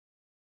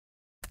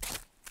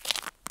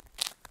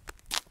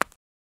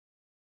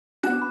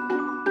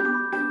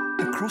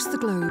across the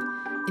globe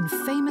in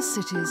famous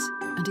cities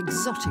and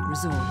exotic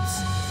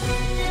resorts.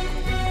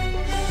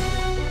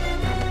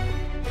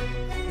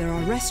 There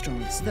are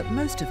restaurants that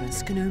most of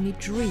us can only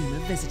dream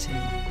of visiting.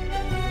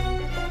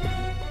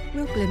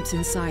 We'll glimpse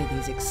inside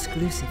these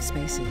exclusive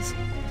spaces.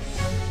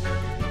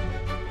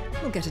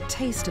 We'll get a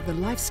taste of the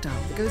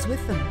lifestyle that goes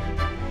with them.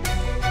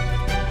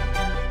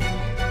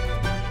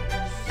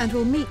 And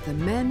we'll meet the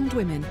men and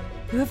women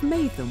who have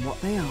made them what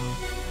they are.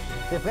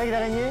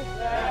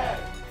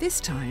 This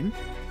time,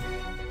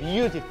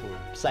 beautiful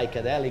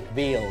psychedelic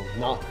veal,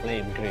 not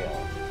flame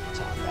grill.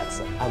 So that's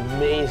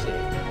amazing.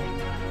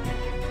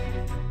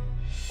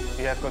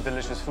 You have got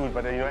delicious food,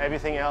 but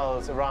everything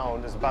else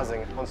around is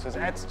buzzing. So it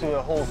adds to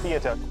a whole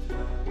theater.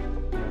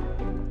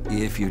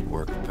 If you'd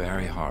work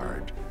very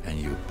hard and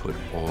you put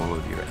all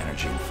of your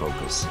energy and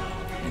focus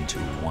into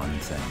one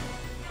thing,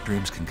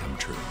 dreams can come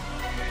true.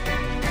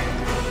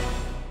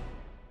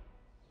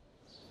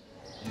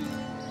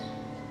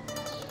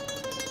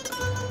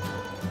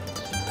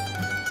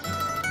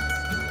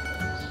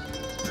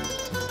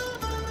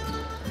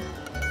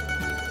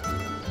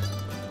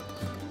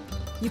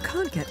 You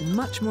can't get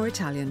much more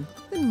Italian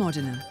than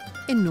Modena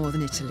in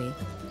northern Italy.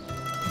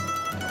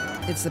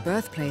 It's the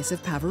birthplace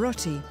of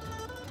Pavarotti,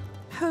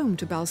 home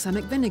to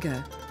balsamic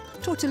vinegar,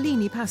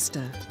 tortellini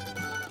pasta,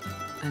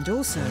 and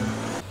also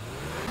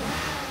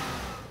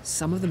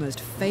some of the most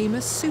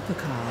famous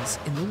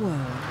supercars in the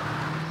world.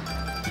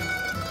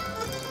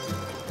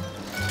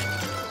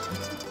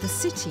 The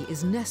city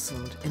is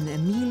nestled in the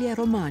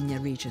Emilia-Romagna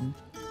region,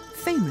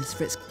 famous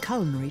for its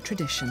culinary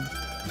tradition.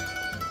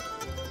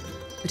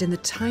 But in the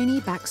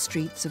tiny back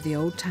streets of the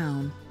old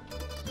town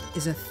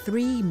is a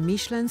 3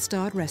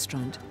 Michelin-starred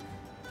restaurant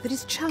that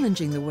is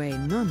challenging the way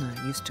Nonna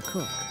used to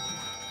cook.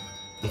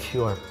 If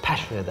you are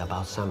passionate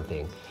about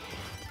something,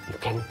 you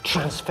can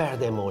transfer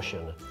the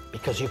emotion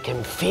because you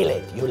can feel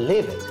it, you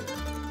live it.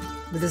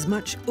 With as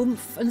much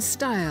oomph and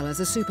style as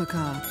a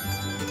supercar.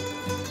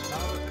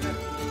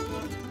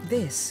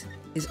 This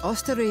is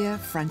Osteria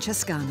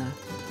Francescana.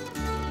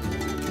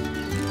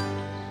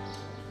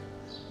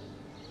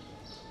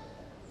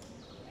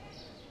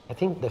 I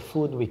think the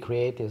food we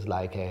create is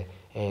like an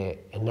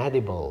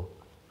edible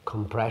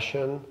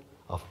compression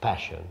of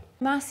passion.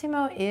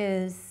 Massimo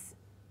is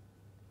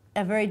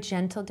a very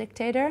gentle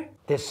dictator.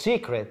 The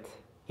secret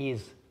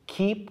is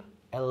keep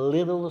a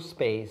little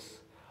space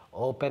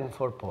open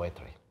for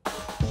poetry.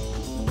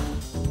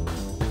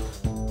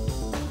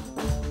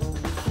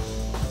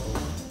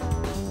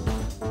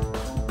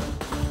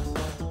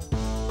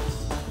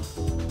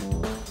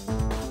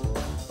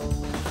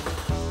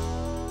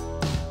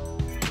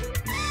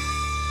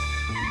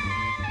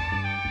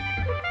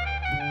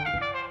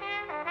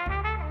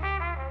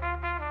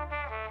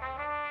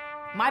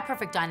 My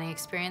perfect dining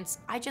experience,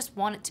 I just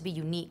want it to be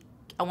unique.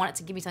 I want it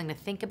to give me something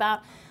to think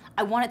about.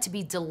 I want it to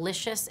be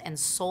delicious and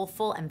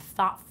soulful and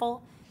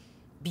thoughtful,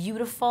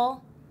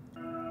 beautiful,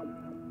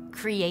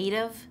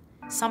 creative,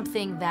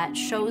 something that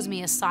shows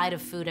me a side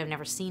of food I've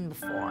never seen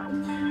before.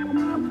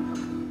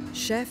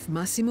 Chef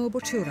Massimo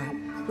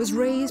Bottura was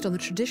raised on the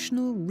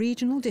traditional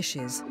regional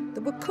dishes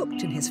that were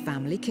cooked in his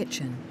family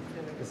kitchen.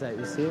 Is that,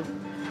 you see?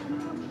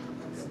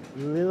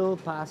 Little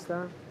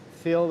pasta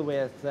filled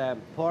with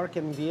pork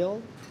and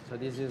veal. So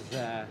this is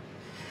the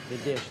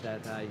dish that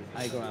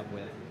I grew up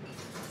with.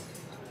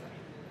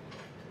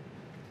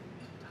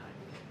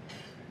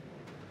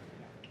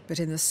 But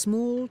in the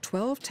small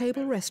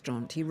 12-table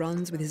restaurant he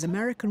runs with his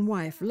American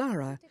wife,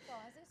 Lara,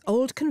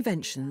 old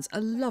conventions are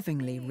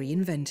lovingly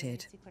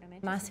reinvented.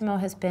 Massimo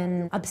has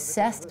been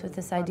obsessed with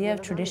this idea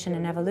of tradition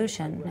and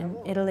evolution, and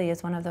Italy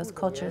is one of those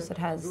cultures that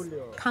has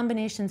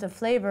combinations of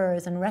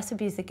flavors and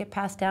recipes that get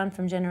passed down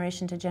from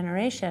generation to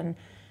generation.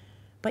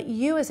 But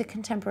you, as a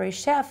contemporary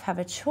chef, have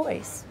a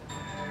choice.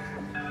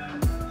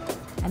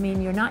 I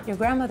mean, you're not your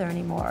grandmother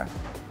anymore.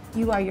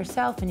 You are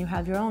yourself, and you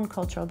have your own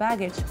cultural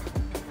baggage.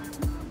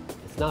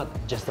 It's not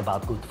just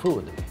about good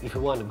food. If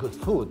you want good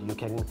food, you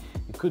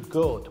could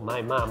go to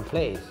my mom's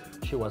place.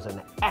 She was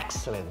an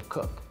excellent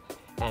cook,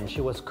 and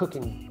she was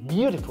cooking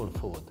beautiful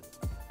food.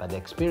 But the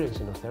experience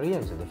in Osteria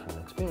is a different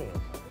experience.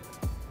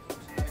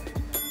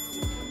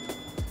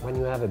 When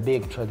you have a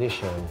big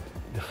tradition,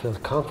 you feel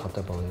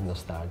comfortable in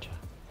nostalgia.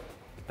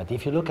 But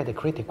if you look at the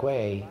critic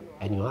way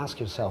and you ask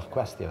yourself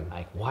questions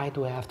like, why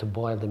do I have to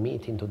boil the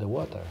meat into the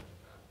water?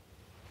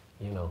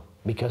 You know,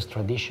 because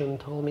tradition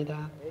told me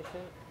that.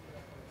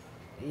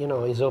 You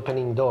know, it's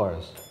opening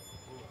doors.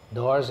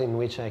 Doors in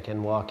which I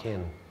can walk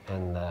in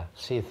and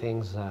see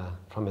things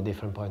from a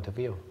different point of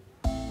view.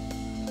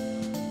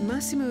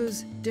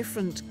 Massimo's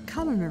different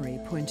culinary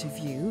point of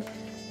view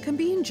can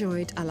be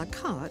enjoyed à la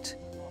carte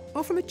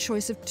or from a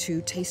choice of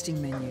 2 tasting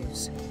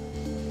menus.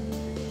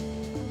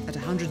 At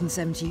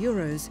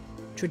 €170,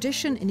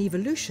 Tradition in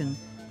Evolution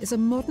is a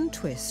modern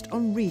twist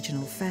on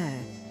regional fare.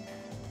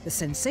 The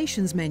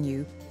Sensations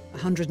menu,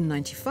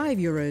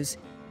 €195,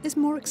 is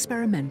more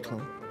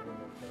experimental.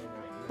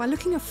 By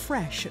looking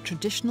afresh at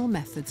traditional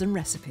methods and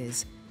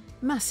recipes,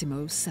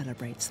 Massimo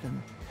celebrates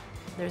them.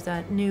 There's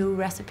a new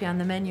recipe on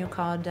the menu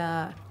called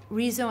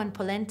riso and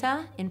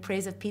polenta in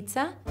praise of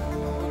pizza.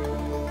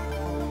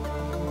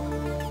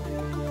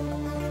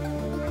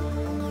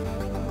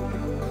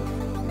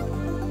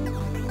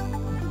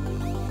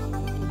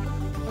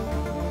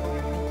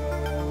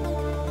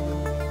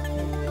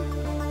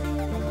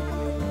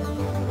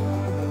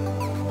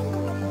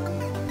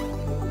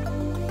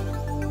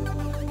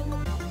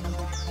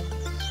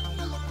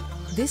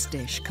 This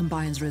dish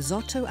combines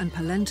risotto and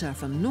polenta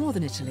from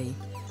northern Italy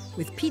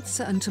with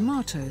pizza and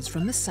tomatoes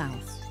from the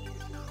south.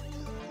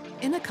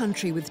 In a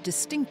country with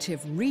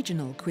distinctive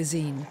regional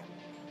cuisine,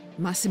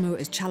 Massimo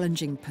is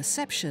challenging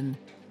perception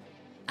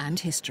and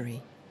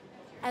history.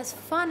 As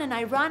fun and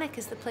ironic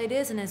as the plate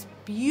is, and as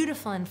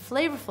beautiful and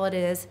flavorful it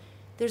is,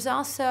 there's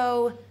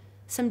also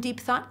some deep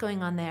thought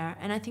going on there.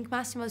 And I think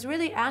Massimo is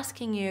really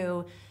asking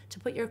you to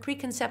put your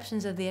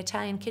preconceptions of the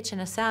Italian kitchen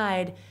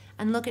aside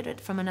and look at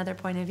it from another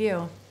point of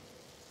view.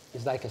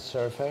 It's like a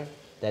surfer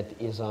that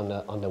is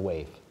on the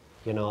wave.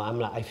 You know,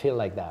 I feel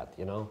like that,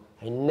 you know.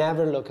 I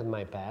never look at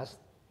my past.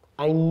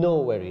 I know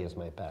where is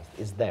my past.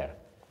 It's there.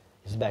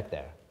 It's back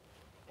there.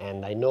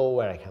 And I know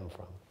where I come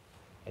from.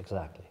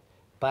 Exactly.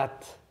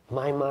 But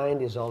my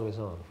mind is always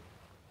on.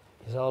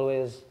 It's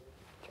always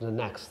to the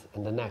next,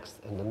 and the next,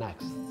 and the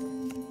next.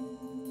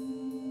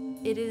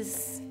 It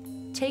is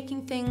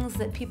taking things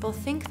that people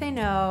think they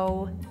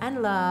know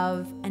and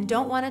love and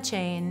don't want to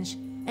change,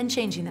 and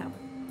changing them.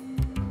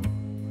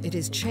 It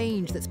is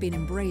change that's been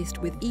embraced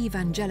with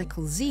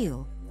evangelical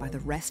zeal by the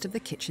rest of the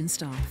kitchen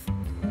staff.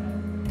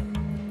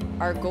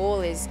 Our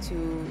goal is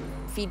to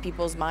feed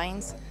people's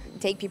minds,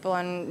 take people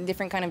on a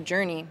different kind of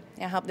journey,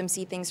 and help them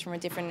see things from a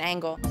different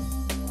angle.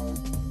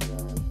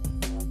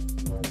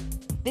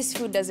 This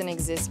food doesn't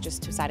exist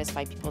just to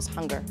satisfy people's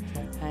hunger.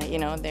 You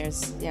know,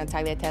 there's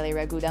tagliatelle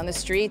ragu down the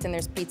street, and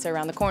there's pizza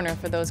around the corner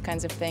for those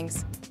kinds of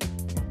things.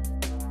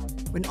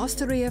 When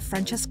Osteria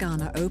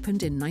Francescana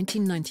opened in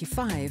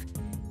 1995,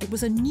 it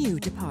was a new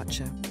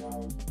departure,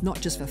 not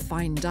just for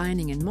fine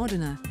dining in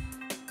Modena,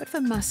 but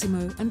for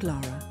Massimo and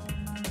Lara.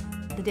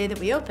 The day that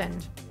we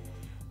opened,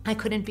 I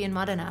couldn't be in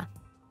Modena.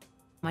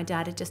 My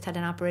dad had just had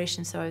an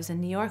operation, so I was in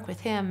New York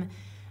with him.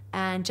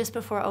 And just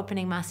before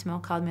opening, Massimo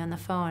called me on the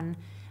phone,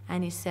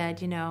 and he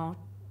said, you know,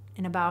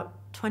 in about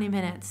 20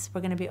 minutes, we're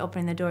going to be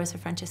opening the doors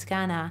of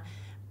Francescana,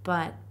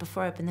 but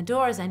before I open the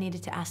doors, I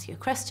needed to ask you a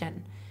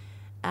question.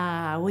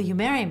 Will you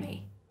marry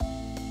me?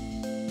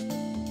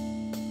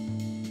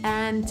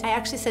 And I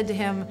actually said to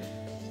him,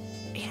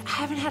 I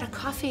haven't had a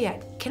coffee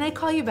yet. Can I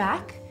call you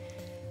back?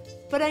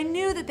 But I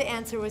knew that the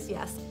answer was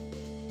yes.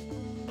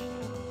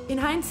 In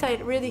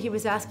hindsight, really, he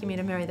was asking me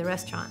to marry the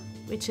restaurant,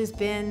 which has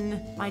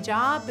been my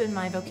job and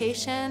my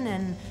vocation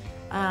and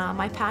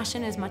my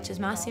passion as much as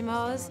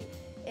Massimo's.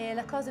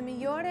 It's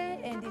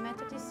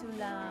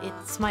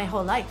my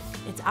whole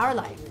life. It's our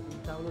life.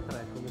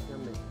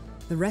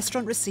 The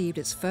restaurant received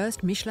its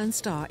first Michelin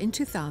star in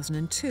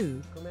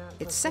 2002,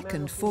 its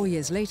second 4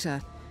 years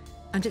later,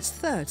 and its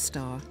third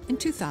star in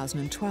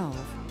 2012.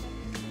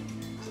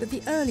 But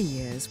the early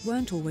years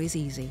weren't always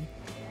easy.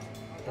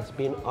 It's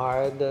been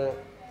hard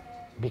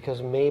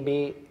because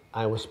maybe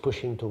I was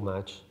pushing too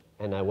much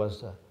and I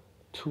was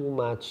too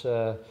much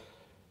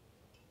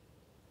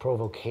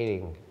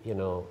provocating, you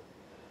know.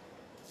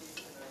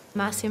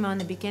 Massimo in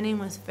the beginning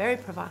was very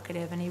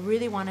provocative, and he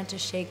really wanted to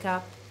shake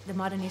up the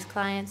Modenese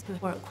clients who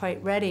weren't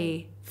quite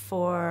ready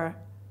for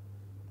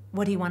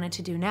what he wanted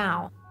to do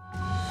now.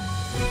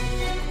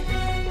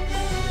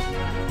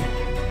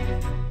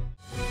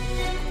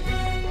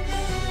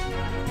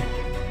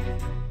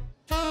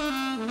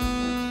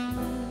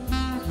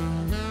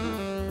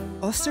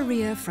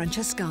 Osteria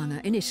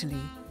Francescana in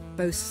Italy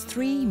boasts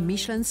 3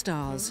 Michelin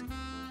stars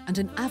and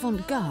an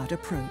avant-garde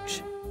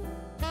approach.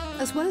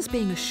 As well as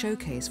being a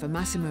showcase for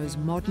Massimo's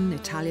modern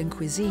Italian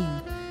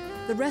cuisine,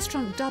 the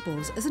restaurant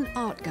doubles as an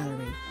art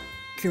gallery,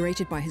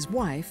 curated by his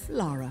wife,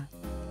 Lara.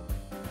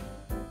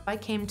 I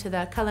came to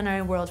the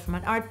culinary world from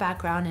an art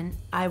background, and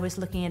I was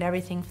looking at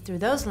everything through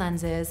those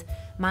lenses.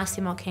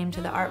 Massimo came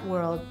to the art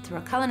world through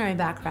a culinary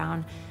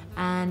background,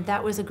 and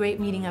that was a great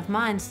meeting of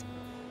minds.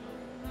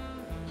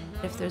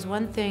 If there's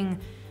one thing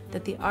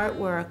that the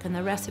artwork and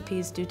the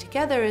recipes do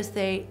together is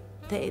they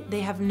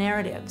have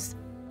narratives.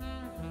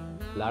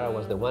 Lara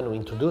was the one who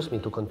introduced me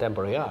to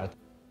contemporary art.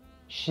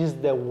 She's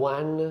the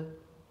one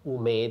who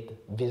made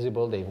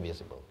visible the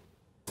invisible.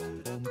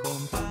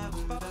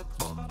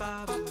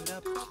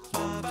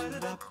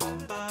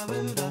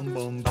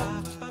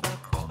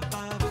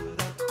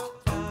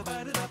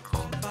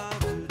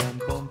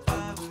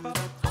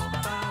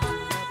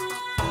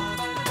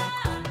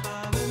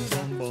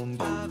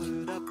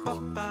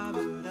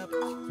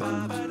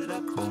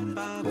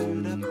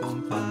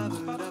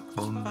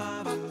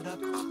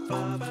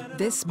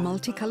 This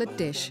multicolored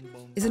dish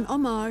is an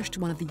homage to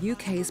one of the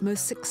UK's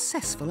most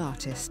successful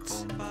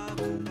artists.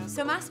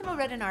 So Massimo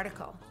read an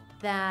article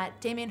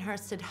that Damien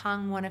Hirst had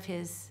hung one of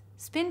his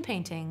spin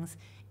paintings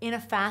in a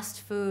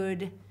fast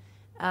food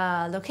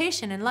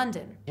location in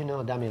London. You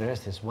know, Damien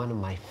Hirst is one of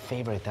my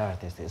favorite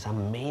artists. It's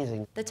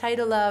amazing. The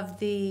title of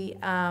the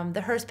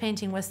Hirst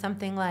painting was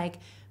something like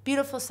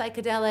beautiful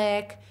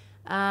psychedelic,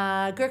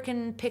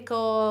 gherkin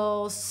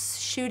pickles,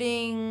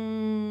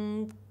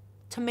 shooting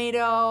tomato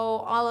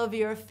all over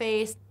your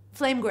face,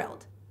 flame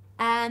grilled.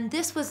 And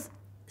this was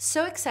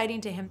so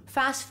exciting to him.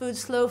 Fast food,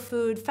 slow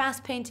food,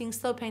 fast painting,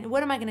 slow painting.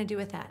 What am I going to do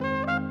with that?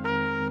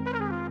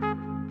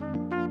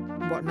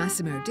 What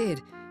Massimo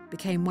did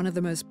became one of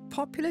the most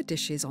popular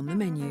dishes on the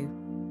menu.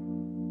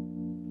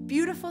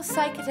 Beautiful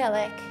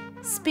psychedelic,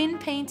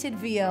 spin-painted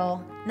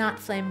veal, not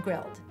flame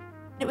grilled.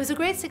 It was a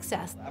great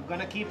success. I'm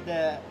gonna keep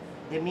the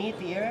meat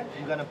here.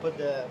 I'm gonna put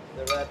the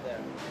red there.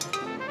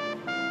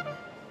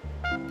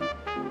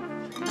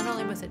 Not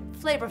only was it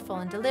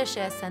flavorful and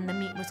delicious, and the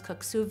meat was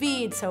cooked sous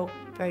vide, so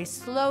very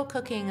slow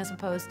cooking as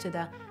opposed to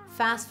the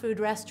fast food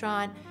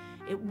restaurant.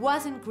 It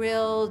wasn't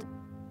grilled.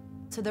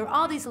 So there were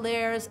all these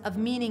layers of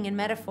meaning and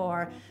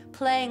metaphor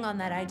playing on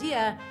that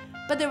idea,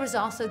 but there was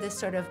also this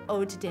sort of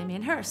ode to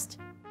Damien Hirst.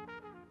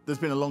 There's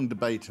been a long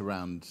debate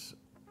around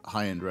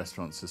high-end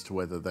restaurants as to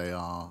whether they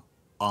are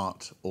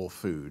art or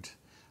food.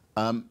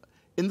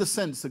 In the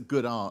sense that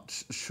good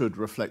art should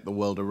reflect the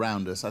world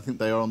around us, I think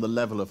they are on the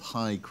level of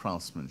high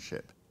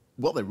craftsmanship.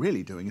 What they're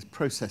really doing is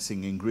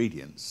processing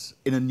ingredients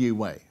in a new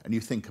way, and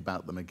you think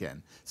about them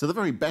again. So the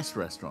very best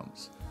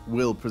restaurants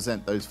will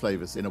present those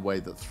flavors in a way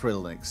that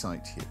thrill and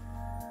excite you.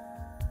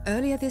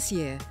 Earlier this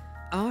year,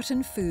 art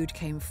and food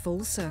came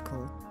full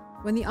circle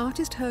when the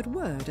artist heard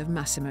word of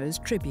Massimo's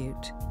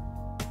tribute.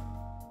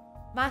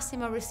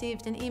 Massimo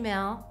received an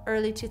email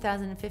early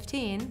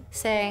 2015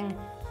 saying,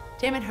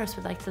 Damien Hirst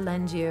would like to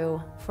lend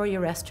you, for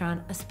your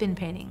restaurant, a spin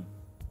painting.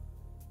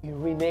 You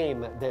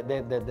rename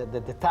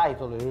the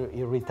title,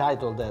 you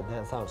retitled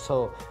the sound.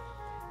 So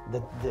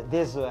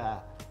this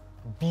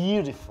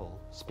beautiful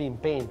spin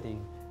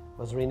painting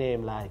was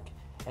renamed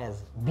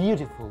as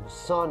Beautiful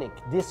Sonic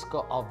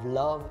Disco of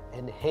Love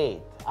and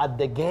Hate at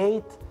the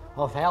Gate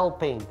of Hell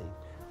painting,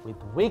 with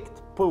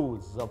wicked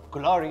pools of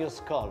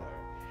glorious color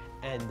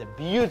and the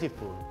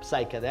beautiful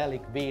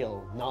psychedelic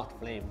veal, not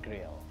flame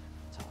grill.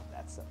 So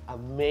that's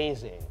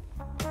amazing.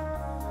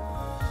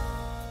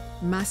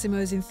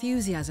 Massimo's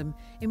enthusiasm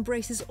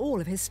embraces all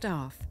of his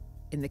staff,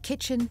 in the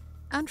kitchen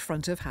and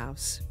front of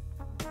house.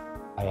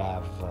 I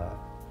have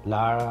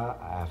Lara,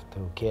 I have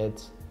 2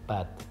 kids,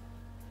 but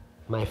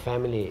my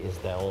family is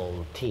the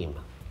whole team.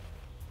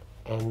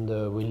 And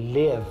we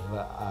live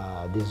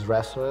this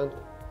restaurant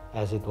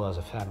as it was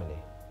a family.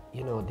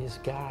 You know, these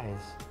guys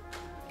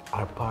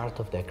are part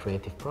of the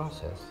creative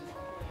process,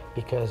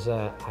 because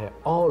I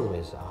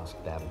always ask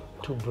them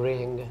to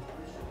bring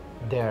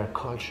their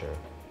culture,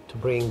 to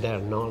bring their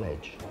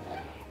knowledge,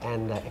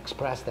 and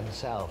express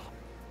themselves.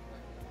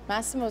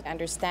 Massimo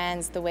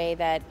understands the way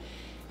that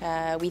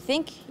we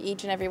think,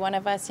 each and every one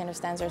of us. He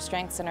understands our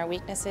strengths and our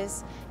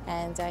weaknesses,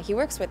 and he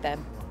works with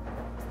them.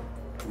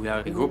 We are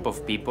a group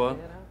of people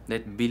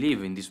that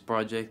believe in this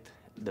project.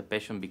 The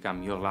passion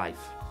becomes your life,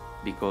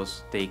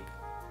 because take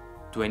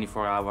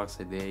 24 hours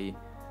a day,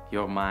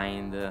 your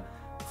mind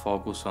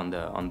focus on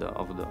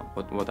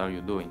what are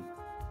you doing.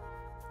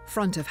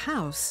 Front of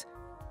house,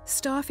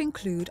 staff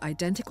include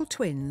identical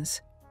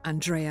twins,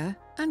 Andrea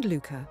and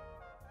Luca.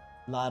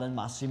 Lara and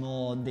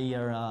Massimo, they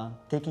are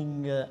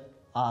taking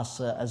us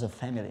as a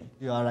family.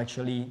 You are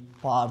actually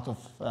part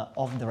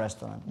of the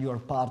restaurant. You are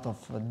part of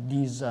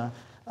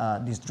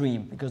this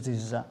dream, because this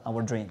is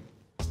our dream.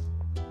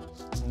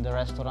 In the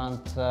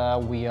restaurant,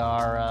 we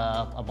are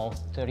about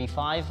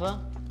 35,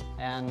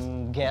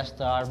 and guests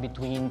are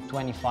between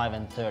 25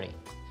 and 30.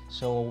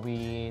 So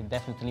we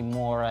definitely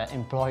more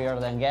employer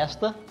than guest,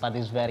 but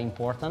it's very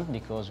important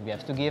because we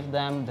have to give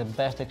them the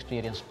best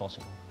experience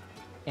possible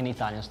in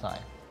Italian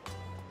style.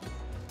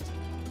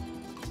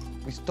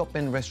 With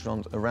top-end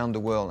restaurants around the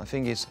world, I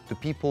think it's the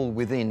people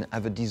within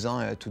have a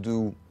desire to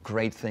do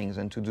great things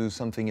and to do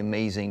something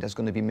amazing that's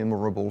going to be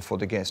memorable for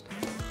the guest.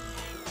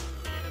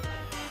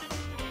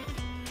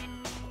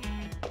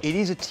 It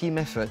is a team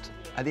effort.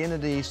 At the end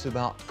of the day, it's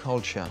about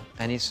culture,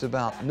 and it's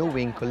about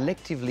knowing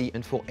collectively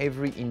and for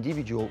every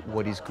individual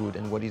what is good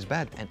and what is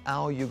bad, and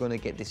how you're going to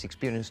get this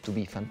experience to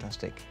be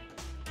fantastic.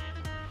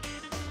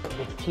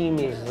 The team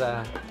is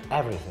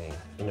everything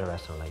in a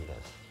restaurant like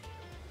this.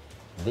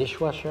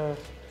 Dishwasher,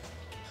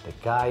 the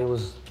guy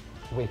who's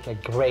with a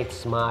great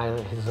smile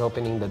is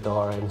opening the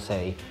door and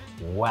say,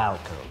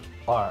 welcome,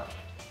 or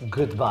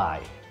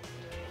goodbye.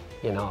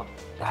 You know,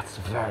 that's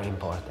very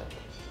important.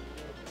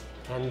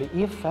 And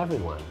if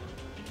everyone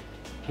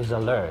is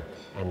alert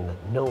and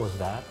knows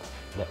that,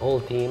 the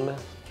whole team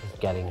is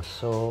getting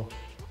so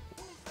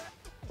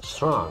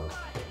strong.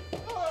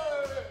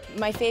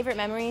 My favorite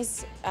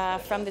memories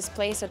from this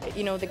place are,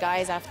 you know, the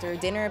guys after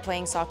dinner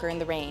playing soccer in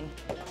the rain,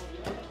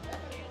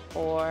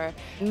 or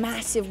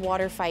massive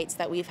water fights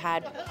that we've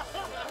had.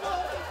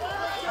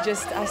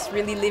 Just us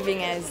really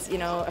living as, you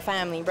know, a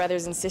family,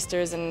 brothers and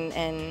sisters,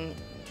 and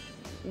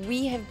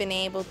we have been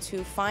able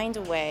to find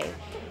a way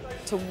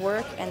to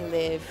work and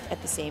live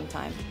at the same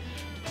time.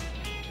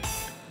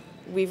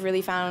 We've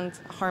really found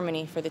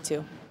harmony for the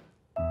two.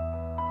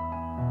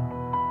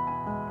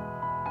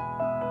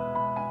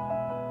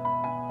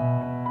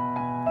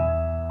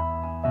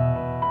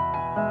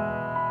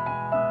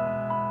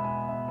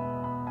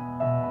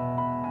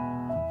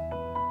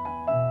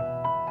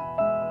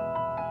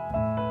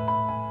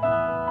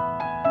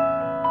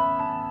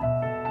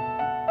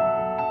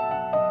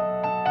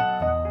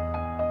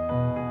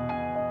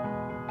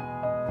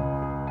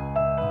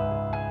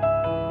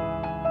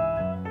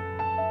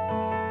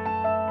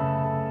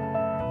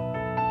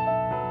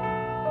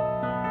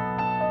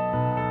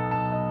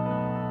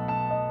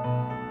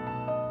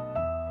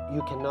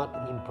 You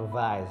cannot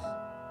improvise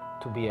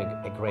to be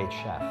a great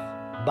chef,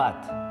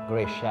 but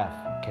great chef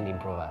can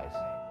improvise.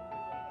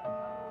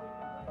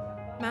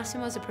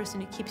 Massimo is a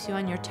person who keeps you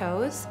on your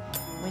toes.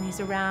 When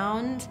he's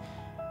around,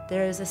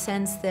 there's a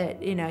sense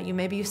that,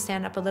 maybe you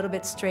stand up a little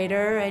bit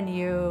straighter and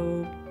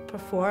you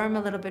perform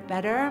a little bit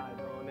better.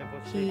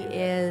 He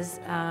is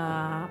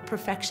a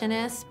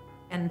perfectionist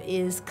and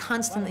is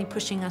constantly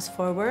pushing us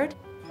forward.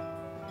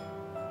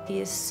 He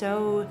is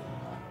so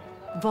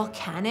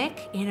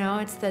volcanic,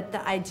 it's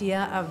the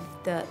idea of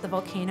the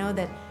volcano,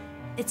 that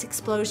its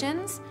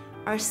explosions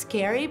are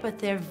scary, but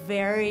they're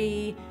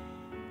very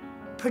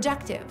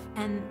productive,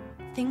 and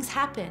things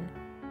happen.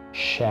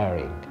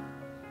 Sharing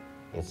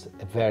is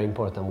a very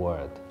important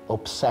word.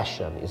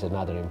 Obsession is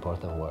another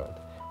important word.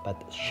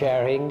 But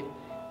sharing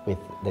with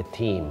the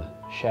team,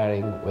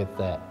 sharing with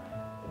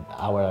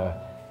our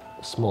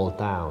small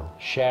town,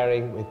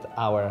 sharing with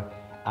our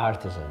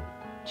artisan,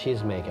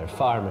 cheesemaker,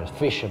 farmers,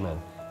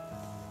 fishermen,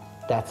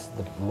 that's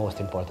the most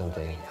important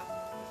thing.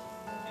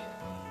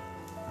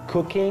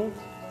 Cooking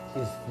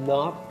is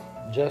not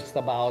just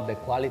about the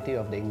quality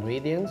of the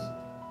ingredients,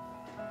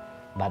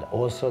 but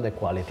also the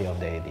quality of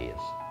the ideas.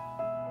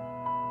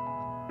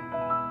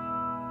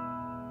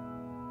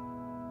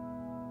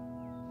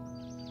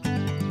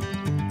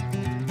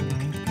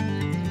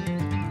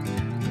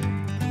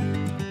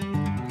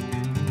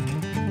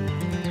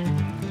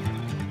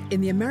 In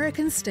the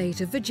American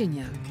state of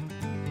Virginia,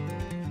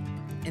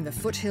 in the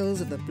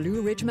foothills of the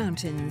Blue Ridge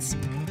Mountains,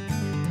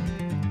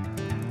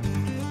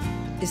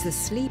 is the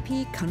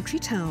sleepy country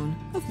town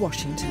of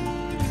Washington,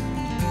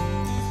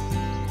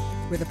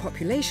 with a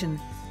population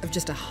of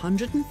just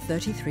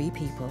 133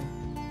 people.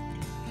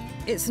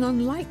 It's an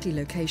unlikely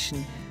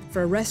location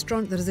for a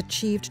restaurant that has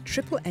achieved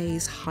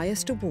AAA's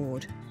highest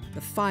award,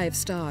 the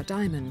 5-star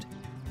Diamond,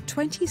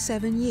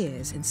 27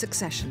 years in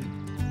succession.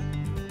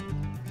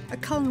 A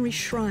culinary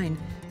shrine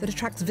that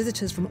attracts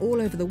visitors from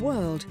all over the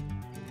world.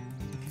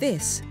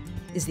 This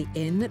is the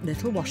Inn at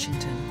Little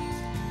Washington.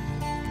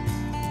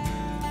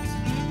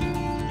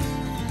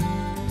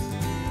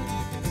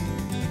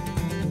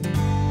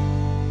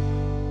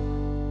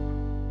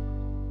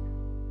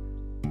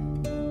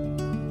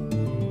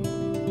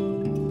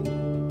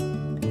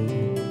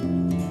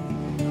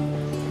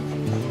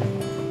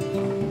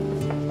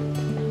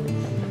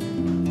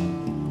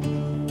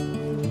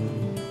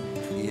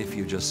 If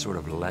you just sort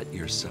of let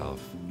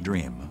yourself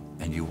dream,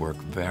 and you work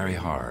very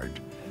hard,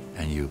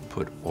 and you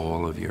put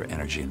all of your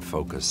energy and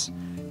focus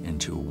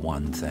into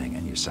one thing,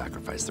 and you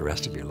sacrifice the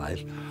rest of your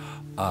life,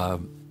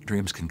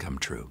 dreams can come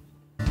true.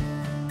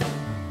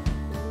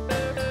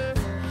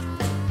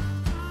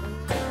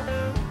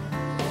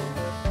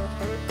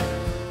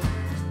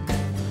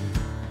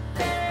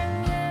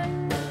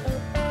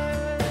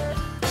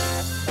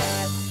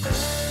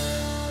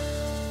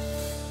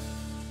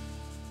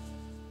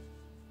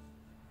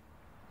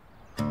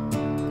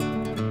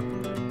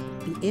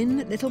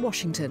 Inn at Little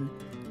Washington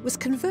was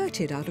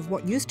converted out of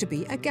what used to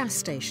be a gas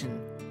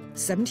station,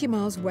 70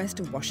 miles west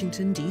of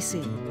Washington, D.C.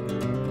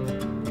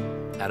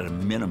 At a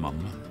minimum,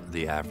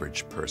 the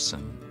average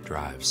person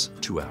drives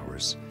 2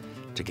 hours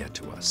to get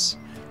to us.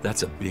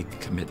 That's a big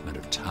commitment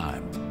of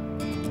time.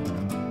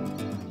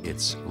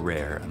 It's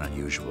rare and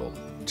unusual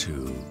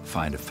to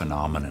find a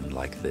phenomenon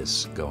like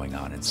this going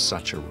on in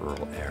such a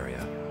rural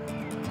area.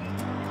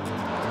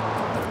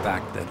 The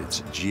fact that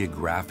it's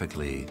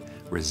geographically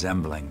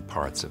resembling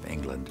parts of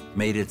England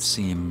made it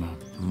seem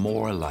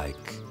more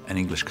like an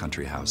English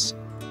country house.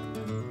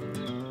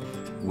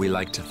 We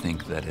like to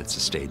think that it's a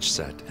stage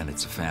set and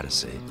it's a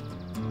fantasy.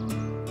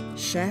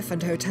 Chef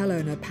and hotel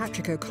owner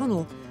Patrick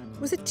O'Connell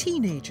was a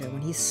teenager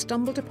when he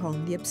stumbled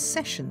upon the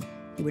obsession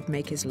he would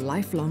make his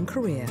lifelong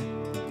career.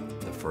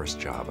 The first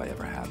job I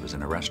ever had was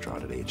in a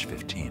restaurant at age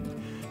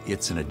 15.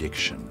 It's an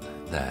addiction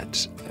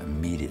that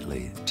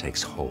immediately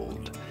takes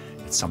hold.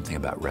 It's something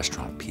about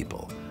restaurant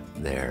people.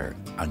 They're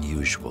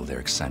unusual, they're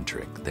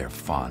eccentric, they're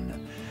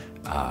fun,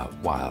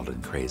 wild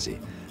and crazy.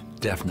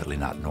 Definitely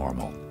not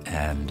normal,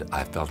 and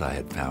I felt I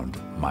had found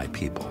my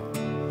people.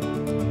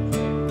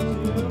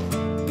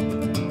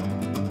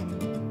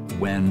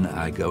 When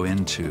I go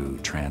into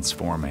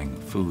transforming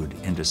food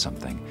into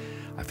something,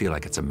 I feel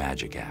like it's a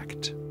magic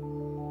act.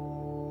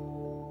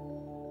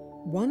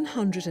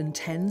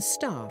 110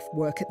 staff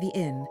work at the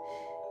inn,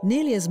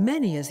 nearly as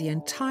many as the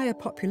entire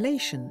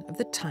population of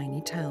the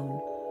tiny town.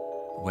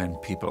 When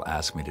people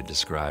ask me to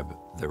describe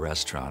the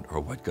restaurant or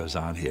what goes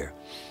on here,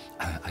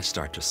 I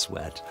start to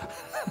sweat.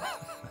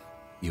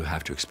 You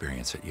have to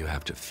experience it, you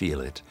have to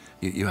feel it,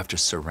 you have to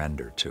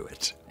surrender to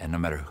it. And no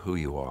matter who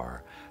you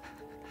are,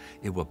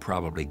 it will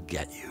probably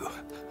get you.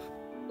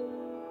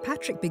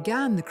 Patrick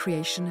began the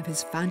creation of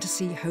his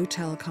fantasy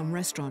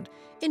hotel-cum-restaurant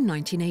in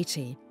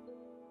 1980.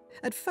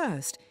 At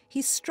first,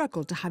 he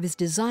struggled to have his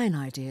design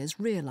ideas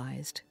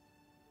realized.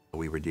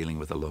 We were dealing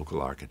with a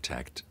local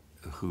architect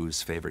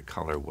whose favorite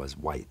color was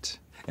white.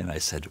 And I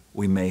said,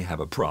 we may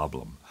have a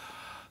problem.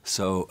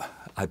 So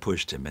I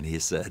pushed him and he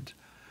said,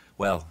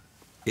 well,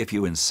 if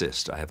you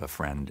insist, I have a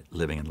friend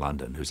living in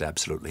London who's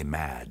absolutely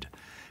mad.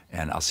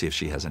 and I'll see if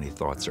she has any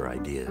thoughts or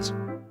ideas.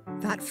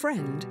 That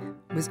friend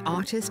was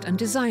artist and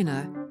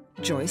designer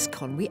Joyce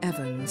Conway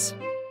Evans.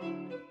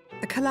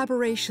 A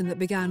collaboration that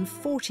began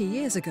 40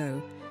 years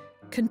ago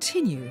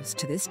continues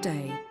to this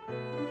day.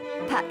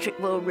 Patrick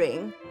will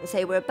ring and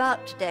say, we're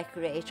about to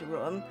decorate a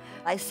room.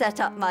 I set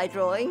up my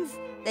drawings.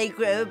 They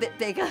grow a bit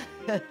bigger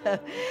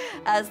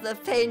as the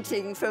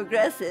painting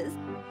progresses.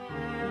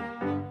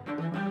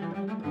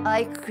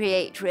 I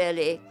create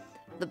really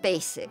the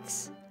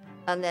basics,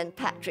 and then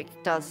Patrick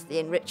does the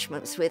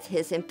enrichments with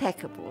his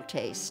impeccable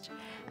taste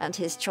and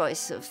his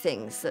choice of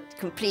things that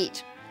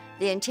complete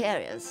the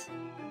interiors.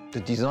 The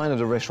design of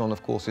the restaurant,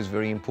 of course, is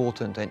very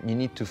important, and you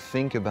need to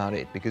think about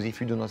it, because if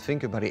you do not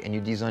think about it and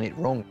you design it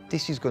wrong,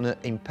 this is going to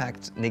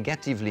impact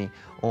negatively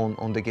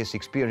on the guest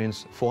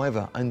experience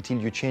forever until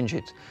you change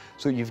it.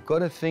 So you've got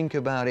to think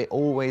about it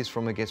always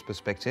from a guest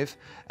perspective,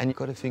 and you've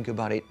got to think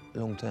about it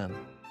long term.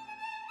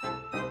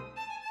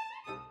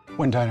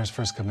 When diners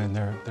first come in,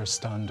 they're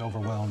stunned,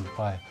 overwhelmed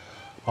by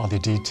all the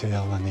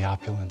detail and the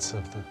opulence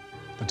of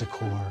the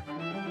decor.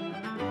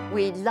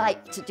 We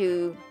like to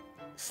do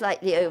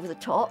slightly over the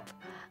top,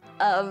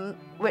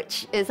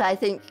 which is, I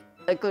think,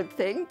 a good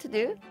thing to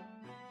do.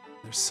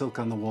 There's silk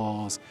on the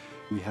walls.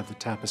 We have the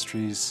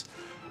tapestries,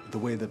 the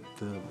way that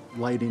the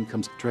lighting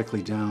comes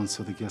directly down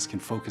so the guests can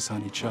focus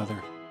on each other.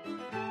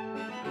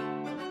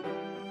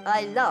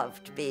 I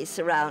love to be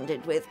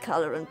surrounded with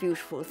colour and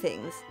beautiful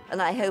things,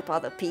 and I hope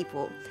other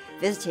people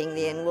visiting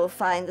the inn will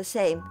find the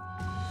same.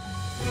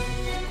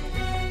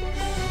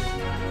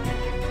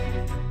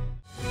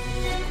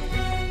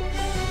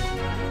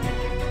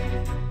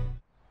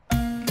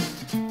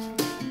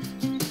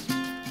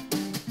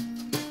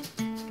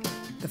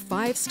 The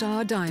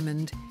 5-star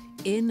Diamond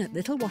Inn at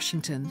Little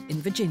Washington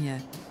in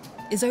Virginia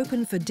is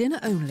open for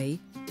dinner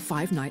only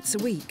 5 nights a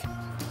week.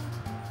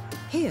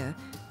 Here,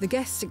 the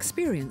guest's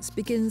experience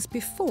begins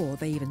before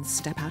they even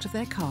step out of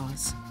their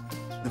cars.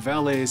 The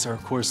valets are,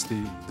 of course,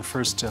 the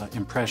first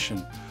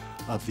impression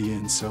of the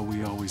inn, so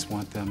we always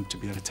want them to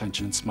be at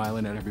attention,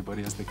 smiling at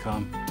everybody as they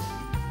come.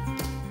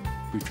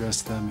 We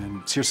dress them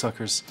in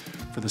seersuckers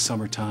for the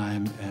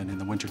summertime, and in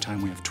the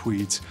wintertime we have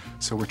tweeds,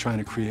 so we're trying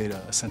to create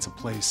a sense of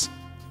place.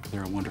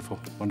 They're a wonderful,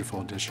 wonderful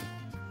addition.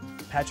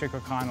 Patrick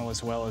O'Connell,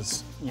 as well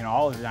as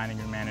all of the dining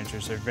room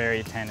managers, are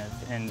very attentive,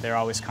 and they're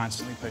always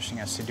constantly pushing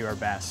us to do our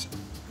best.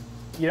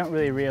 You don't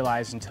really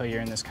realize until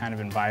you're in this kind of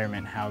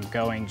environment how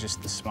going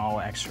just the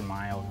small extra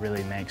mile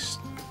really makes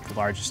the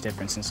largest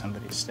difference in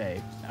somebody's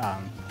stay.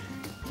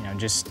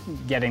 Just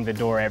getting the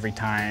door every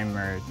time,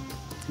 or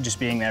just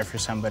being there for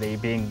somebody,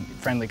 being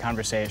friendly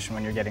conversation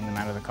when you're getting them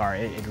out of the car,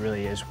 it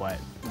really is what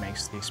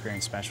makes the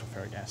experience special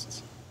for our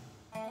guests.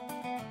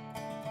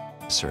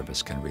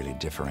 Service can really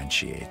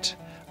differentiate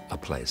a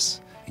place.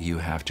 You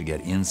have to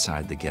get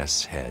inside the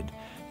guest's head.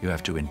 You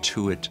have to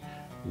intuit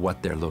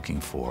what they're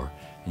looking for,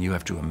 and you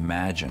have to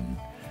imagine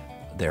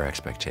their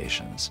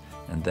expectations.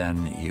 And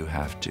then you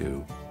have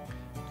to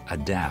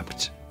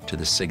adapt to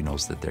the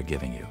signals that they're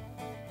giving you.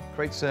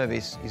 Great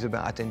service is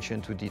about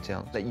attention to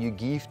detail that you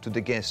give to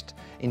the guest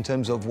in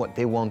terms of what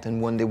they want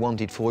and when they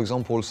want it. For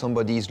example,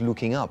 somebody is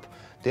looking up.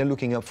 They're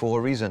looking up for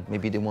a reason.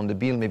 Maybe they want the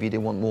bill, maybe they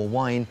want more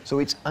wine. So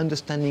it's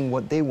understanding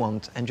what they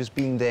want and just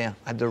being there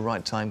at the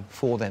right time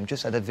for them,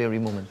 just at that very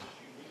moment.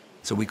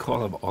 So we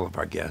call all of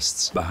our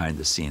guests behind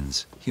the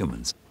scenes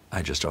humans.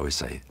 I just always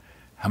say,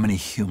 how many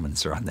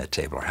humans are on that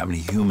table, or how many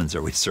humans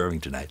are we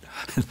serving tonight?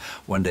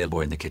 One day a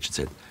boy in the kitchen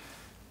said,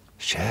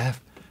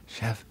 Chef,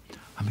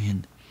 I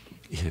mean,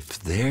 if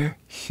they're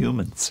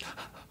humans,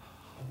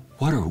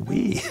 what are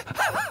we?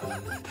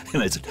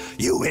 And I said,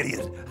 you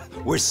idiot,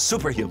 we're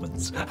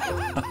superhumans.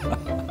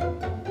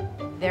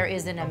 There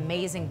is an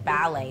amazing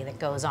ballet that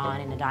goes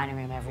on in the dining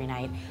room every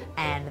night,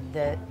 and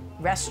the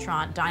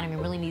restaurant dining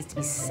room really needs to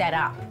be set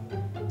up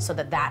so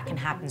that that can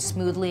happen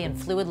smoothly and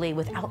fluidly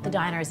without the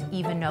diners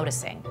even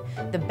noticing.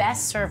 The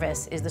best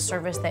service is the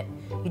service that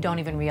you don't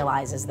even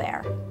realize is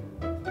there.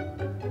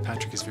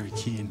 Patrick is very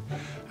keen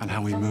on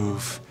how we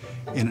move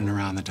in and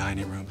around the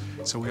dining room.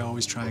 So we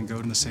always try and go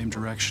in the same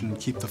direction,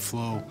 keep the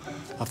flow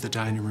of the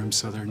dining room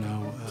so there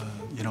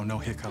are no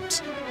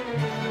hiccups.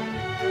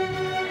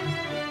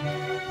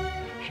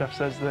 Chef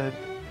says that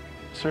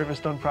service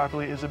done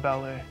properly is a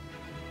ballet.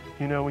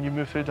 When you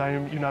move through the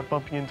dining room, you're not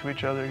bumping into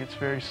each other. It's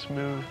very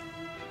smooth.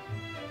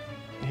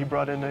 He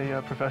brought in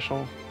a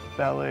professional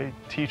ballet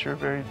teacher,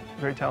 very,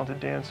 very talented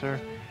dancer,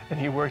 and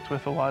he worked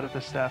with a lot of the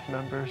staff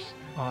members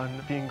on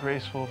being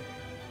graceful.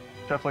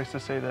 Chef likes to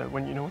say that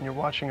when you're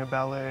watching a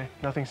ballet,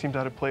 nothing seems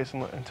out of place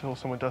until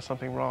someone does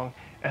something wrong,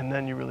 and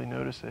then you really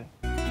notice it.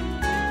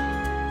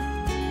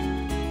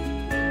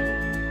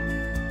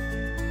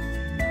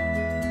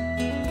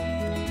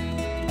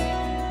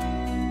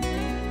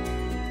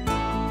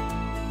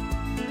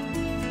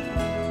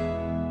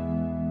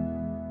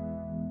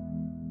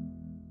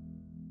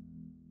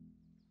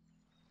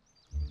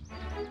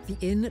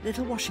 The Inn at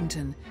Little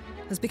Washington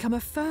has become a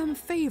firm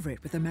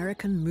favourite with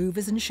American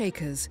movers and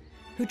shakers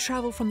who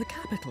travel from the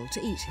capital to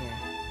eat here.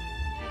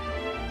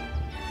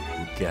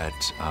 We get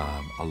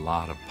a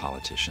lot of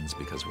politicians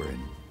because we're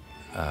in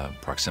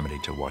proximity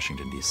to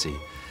Washington, D.C.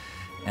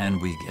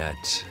 And we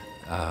get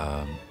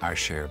our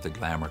share of the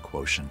glamour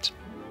quotient.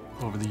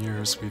 Over the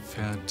years, we've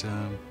had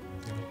a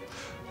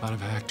lot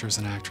of actors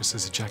and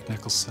actresses, Jack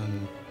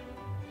Nicholson,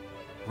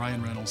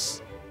 Ryan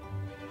Reynolds,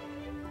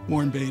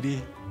 Warren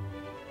Beatty.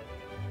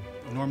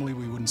 Normally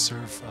we wouldn't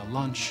serve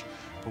lunch,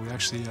 but we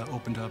actually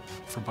opened up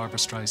for Barbara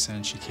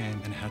Streisand. She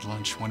came and had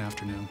lunch one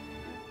afternoon.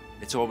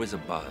 It's always a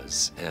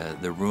buzz.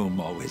 The room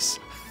always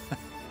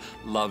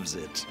loves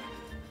it.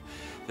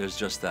 There's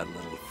just that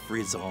little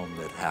frisson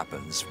that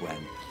happens when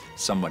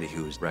somebody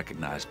who's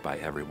recognized by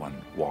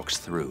everyone walks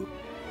through.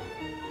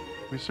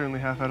 We certainly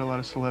have had a lot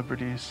of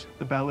celebrities.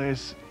 The ballet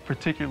is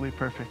particularly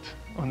perfect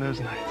on those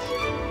nights.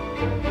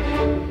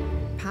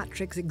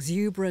 Patrick's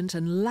exuberant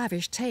and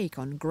lavish take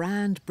on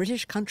grand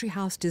British country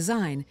house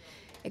design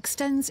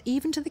extends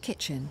even to the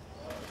kitchen.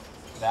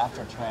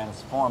 After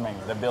transforming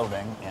the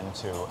building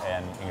into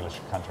an English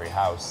country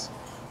house,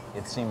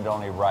 it seemed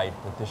only right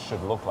that this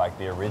should look like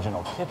the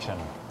original kitchen.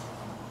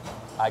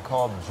 I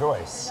called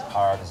Joyce,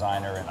 our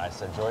designer, and I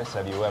said, Joyce,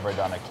 have you ever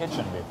done a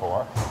kitchen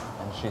before?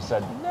 And she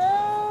said,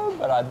 no,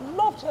 but I'd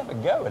love to have a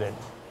go at it.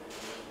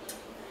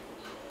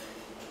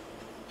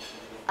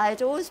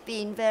 I'd always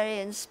been very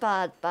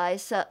inspired by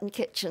certain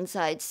kitchens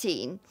I'd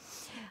seen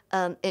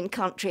in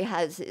country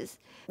houses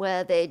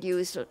where they'd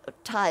used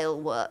tile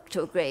work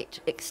to a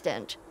great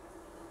extent.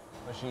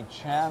 She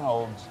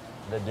channeled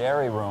the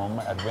dairy room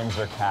at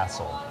Windsor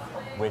Castle,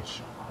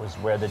 which was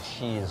where the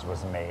cheese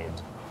was made,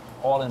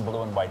 all in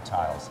blue and white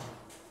tiles.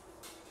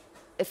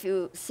 If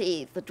you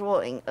see the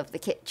drawing of the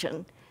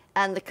kitchen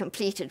and the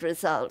completed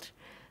result,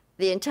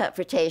 the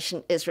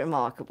interpretation is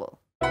remarkable.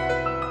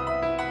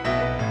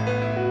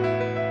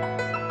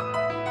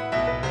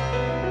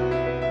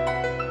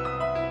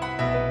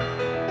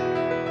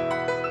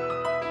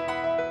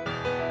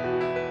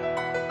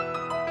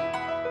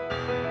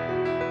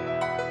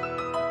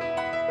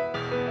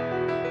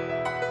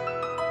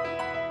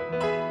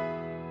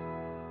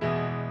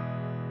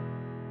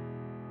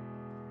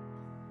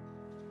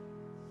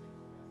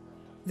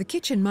 The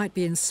kitchen might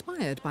be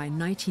inspired by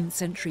 19th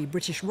century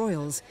British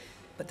royals,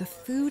 but the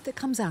food that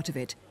comes out of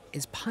it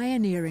is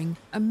pioneering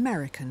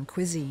American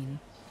cuisine.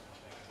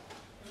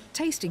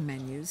 Tasting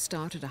menus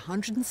start at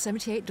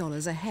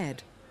 $178 a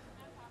head.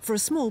 For a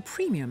small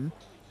premium,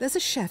 there's a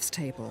chef's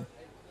table.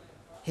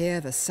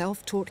 Here, the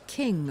self-taught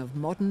king of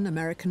modern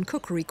American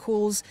cookery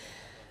calls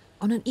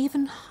on an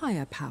even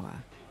higher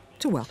power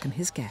to welcome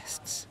his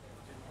guests.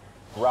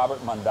 Robert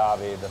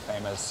Mondavi, the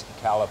famous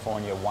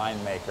California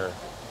winemaker,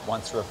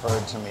 once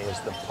referred to me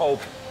as the Pope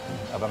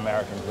of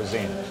American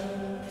cuisine.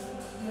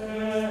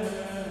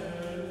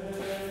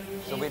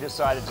 So we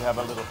decided to have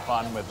a little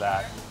fun with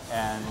that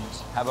and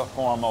have a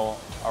formal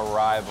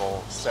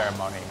arrival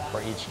ceremony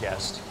for each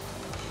guest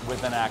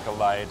with an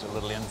acolyte, a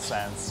little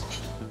incense.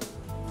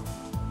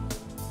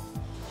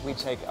 We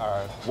take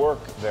our work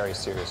very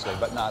seriously,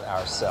 but not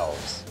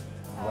ourselves.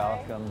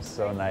 Welcome,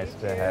 so nice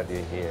to have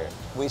you here.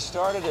 We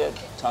started it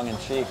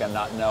tongue-in-cheek and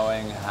not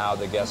knowing how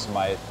the guests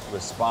might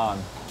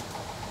respond.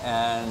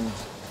 And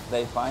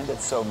they find it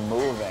so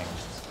moving.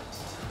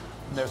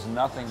 There's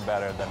nothing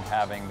better than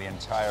having the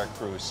entire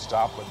crew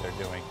stop what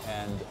they're doing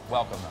and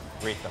welcome them,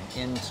 greet them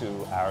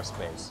into our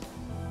space.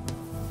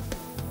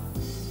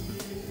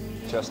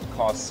 Just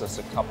costs us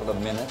a couple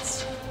of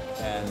minutes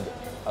and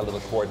a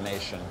little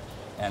coordination,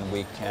 and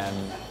we can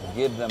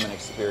give them an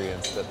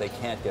experience that they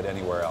can't get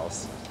anywhere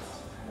else.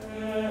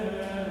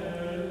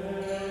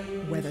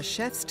 Whether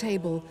chef's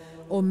table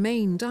or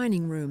main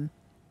dining room,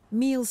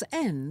 meals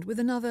end with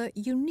another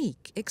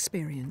unique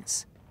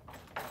experience.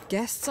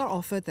 Guests are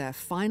offered their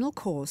final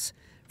course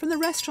from the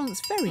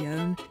restaurant's very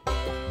own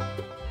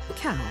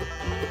cow.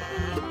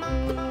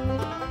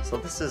 So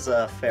this is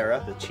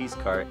Farah, the cheese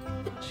cart.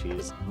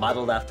 She's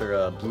modeled after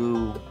a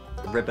Blue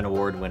Ribbon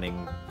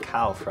Award-winning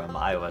cow from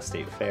Iowa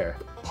State Fair.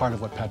 Part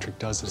of what Patrick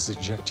does is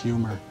inject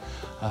humor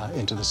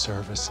into the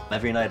service.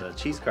 Every night, a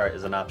cheese cart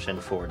is an option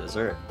for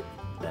dessert.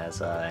 It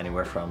has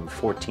anywhere from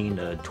 14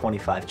 to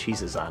 25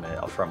 cheeses on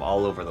it from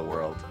all over the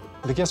world.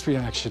 The guest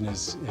reaction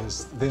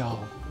is they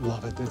all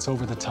love it. It's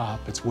over the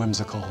top, it's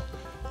whimsical,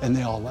 and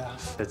they all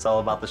laugh. It's all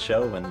about the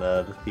show and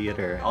the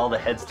theater. All the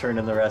heads turn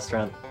in the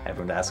restaurant.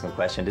 Everyone asks a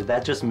question, did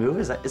that just move?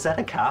 Is that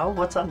a cow?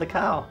 What's on the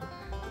cow?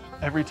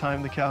 Every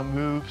time the cow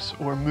moves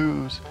or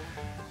moves,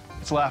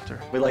 it's laughter.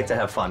 We like to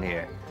have fun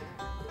here.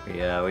 We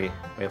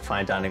have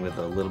fine dining with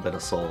a little bit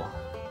of soul.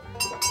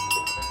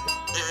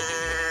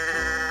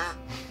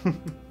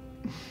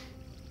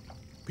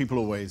 People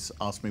always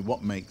ask me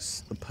what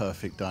makes the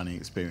perfect dining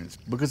experience,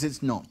 because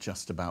it's not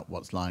just about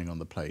what's lying on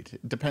the plate.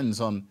 It depends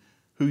on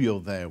who you're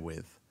there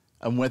with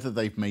and whether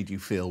they've made you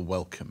feel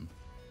welcome.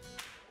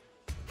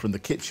 From the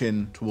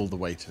kitchen to all the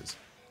waiters,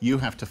 you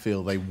have to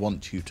feel they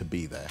want you to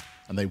be there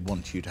and they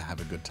want you to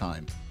have a good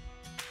time.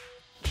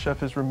 The chef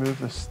has removed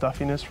the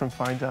stuffiness from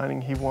fine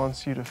dining. He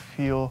wants you to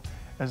feel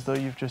as though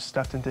you've just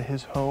stepped into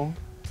his home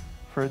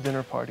for a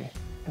dinner party.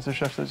 And so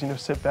chef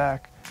says, sit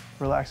back,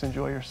 relax,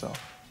 enjoy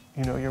yourself.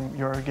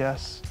 You're our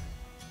guests,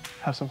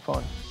 have some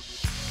fun.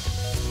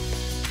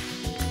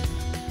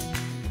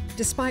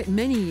 Despite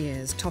many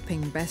years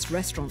topping best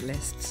restaurant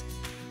lists,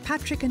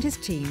 Patrick and his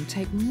team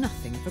take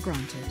nothing for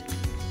granted.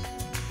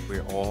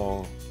 We're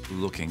all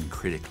looking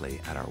critically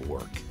at our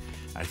work.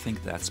 I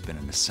think that's been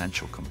an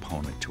essential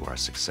component to our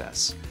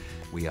success.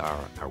 We are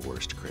our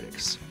worst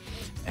critics,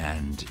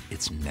 and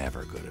it's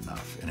never good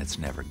enough, and it's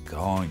never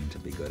going to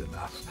be good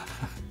enough.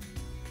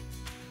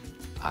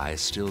 I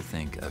still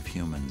think of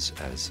humans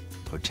as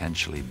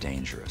potentially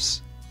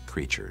dangerous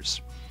creatures,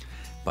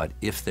 but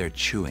if they're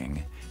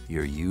chewing,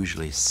 you're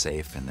usually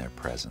safe in their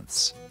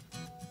presence.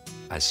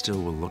 I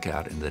still will look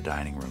out in the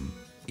dining room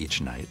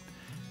each night,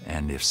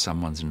 and if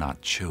someone's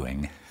not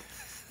chewing,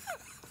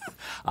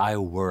 I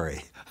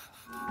worry.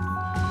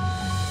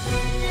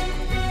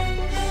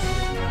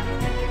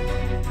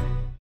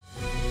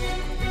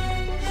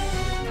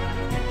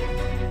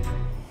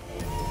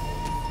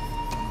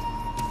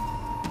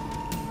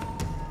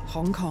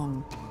 Hong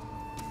Kong.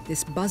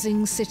 This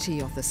buzzing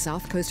city off the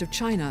south coast of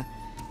China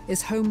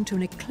is home to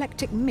an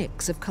eclectic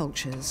mix of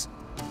cultures.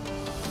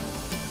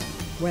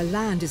 Where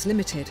land is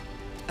limited,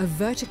 a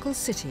vertical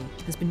city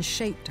has been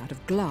shaped out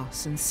of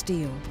glass and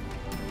steel.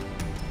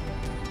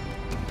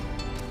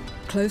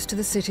 Close to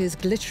the city's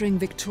glittering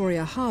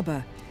Victoria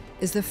Harbour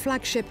is the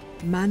flagship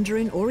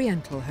Mandarin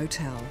Oriental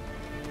Hotel.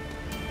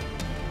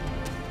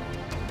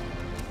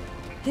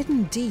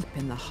 Hidden deep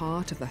in the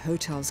heart of the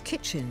hotel's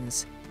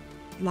kitchens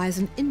lies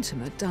an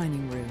intimate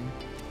dining room,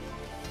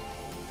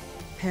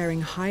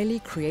 pairing highly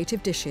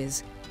creative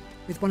dishes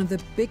with one of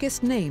the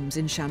biggest names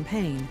in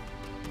Champagne.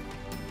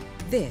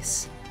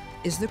 This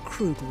is the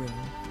Krug Room.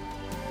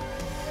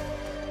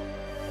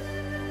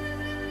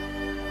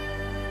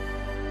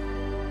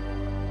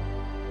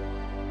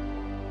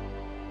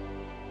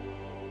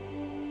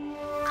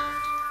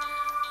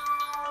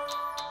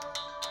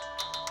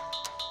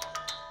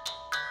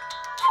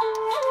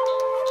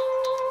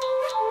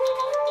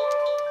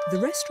 The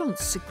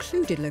restaurant's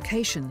secluded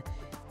location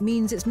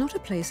means it's not a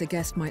place a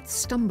guest might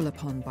stumble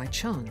upon by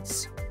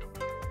chance.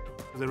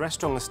 The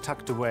restaurant is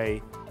tucked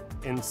away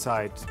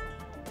inside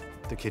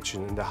the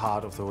kitchen in the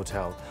heart of the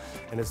hotel,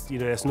 and it's,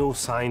 there's no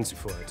signs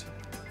for it.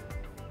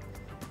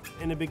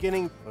 In the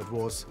beginning, it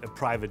was a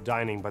private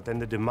dining, but then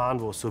the demand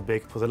was so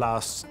big. For the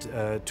last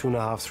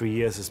 2.5, 3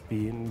 years, it's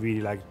been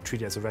really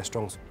treated as a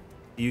restaurant.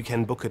 You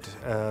can book it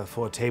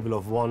for a table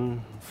of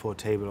 1, for a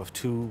table of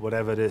 2,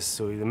 whatever it is.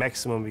 So the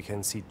maximum we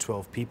can see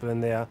 12 people in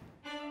there.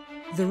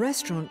 The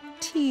restaurant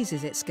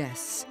teases its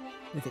guests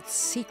with its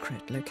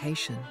secret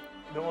location.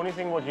 The only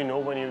thing what you know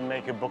when you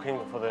make a booking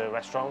for the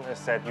restaurant is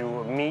that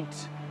you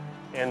meet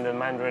in the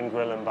Mandarin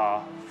Grill and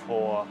Bar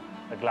for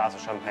a glass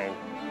of champagne.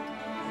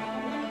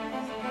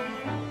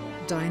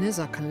 Diners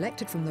are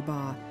collected from the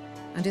bar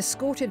and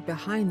escorted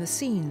behind the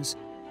scenes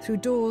through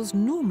doors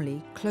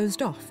normally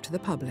closed off to the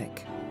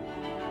public.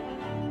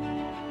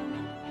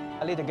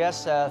 I lead the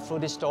guests through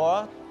this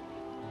door.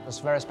 It's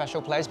a very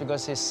special place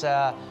because it's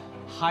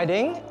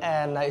hiding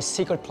and a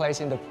secret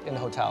place in the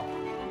hotel.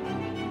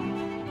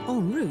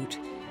 En route,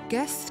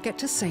 guests get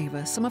to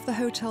savor some of the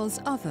hotel's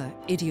other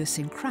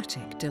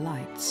idiosyncratic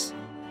delights.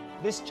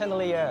 This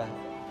chandelier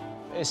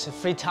is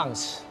 3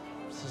 tons.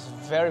 This is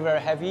very, very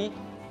heavy.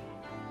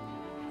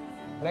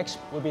 Next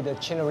will be the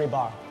chinery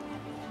bar.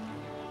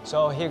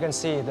 So here you can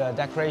see the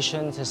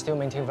decorations is still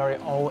maintained very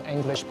old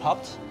English pub.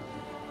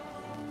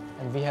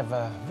 And we have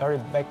very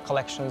big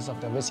collections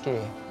of the whiskey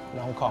in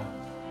Hong Kong.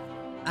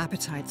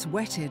 Appetites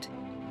whetted,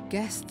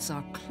 guests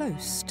are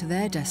close to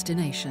their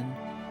destination.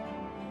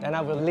 Then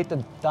I will lead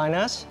the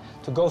diners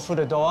to go through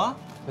the door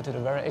to the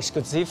very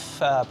exclusive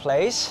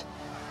place.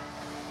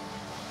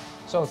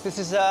 So this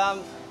is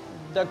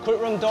the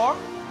Krug Room door.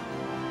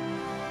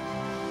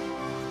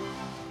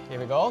 Here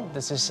we go.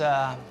 This is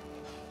the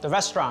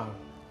restaurant.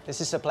 This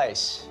is the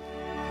place.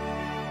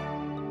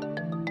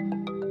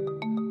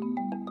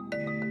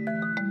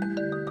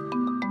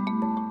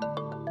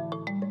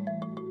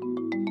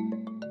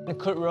 In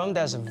the Krug Room,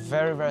 there's a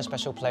very, very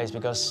special place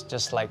because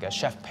just like a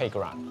chef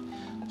playground.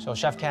 So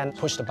chef can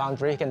push the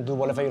boundary, can do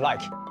whatever you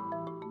like.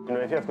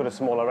 If you have got a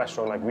smaller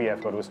restaurant like we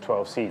have got with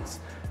 12 seats,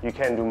 you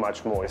can do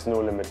much more. There's no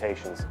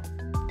limitations.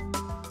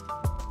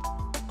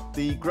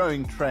 The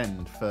growing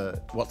trend for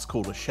what's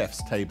called a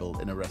chef's table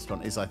in a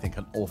restaurant is, I think,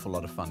 an awful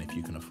lot of fun if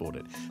you can afford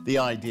it. The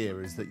idea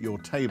is that your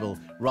table,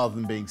 rather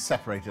than being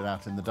separated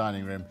out in the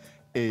dining room,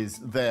 is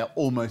there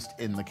almost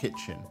in the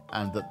kitchen,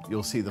 and that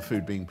you'll see the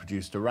food being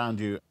produced around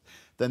you.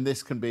 Then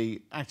this can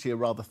be actually a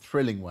rather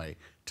thrilling way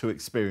to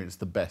experience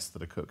the best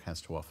that a cook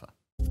has to offer.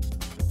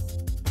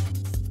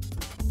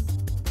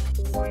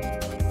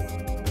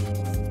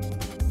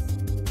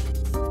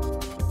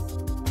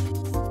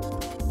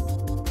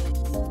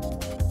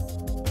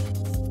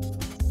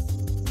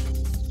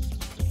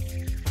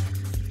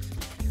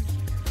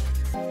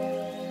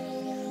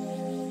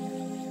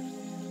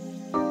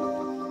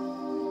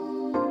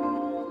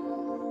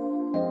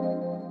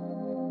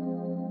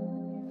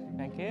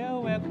 Thank you,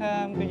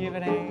 welcome, good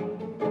evening.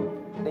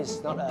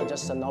 It's not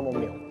just a normal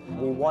meal.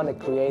 We want to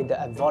create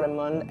the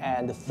environment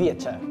and the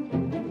theater.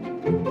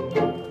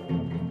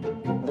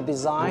 The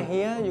design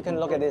here, you can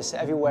look at this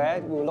everywhere.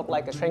 It will look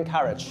like a train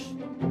carriage.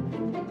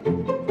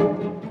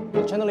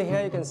 Generally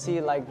here you can see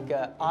like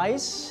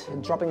ice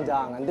dropping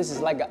down, and this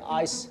is like an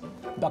ice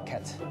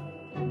bucket.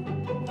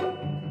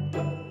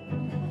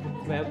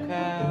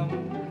 Welcome.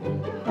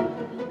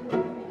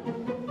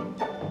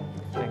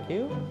 Thank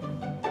you.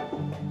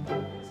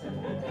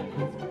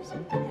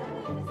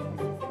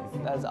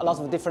 There's a lot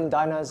of different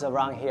diners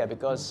around here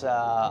because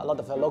a lot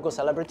of local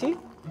celebrity,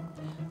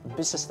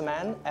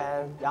 businessmen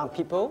and young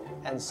people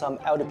and some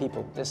elder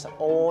people. There's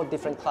all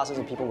different classes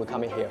of people will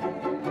come in here.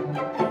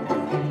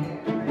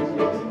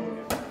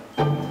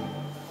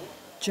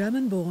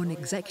 German-born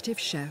executive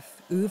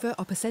chef Uwe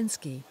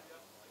Opasensky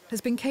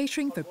has been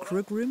catering for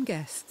Krug Room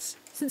guests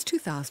since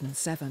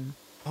 2007.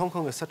 Hong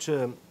Kong is such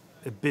a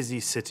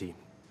busy city,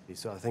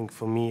 so I think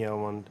for me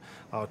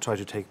I'll try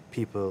to take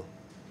people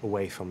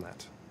away from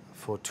that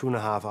for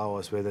 2.5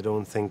 hours where they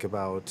don't think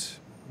about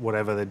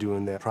whatever they do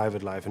in their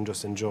private life and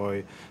just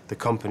enjoy the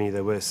company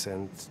they're with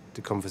and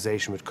the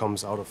conversation which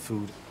comes out of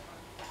food.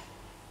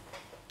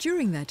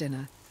 During their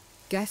dinner,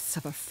 guests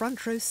have a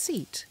front row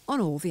seat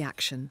on all the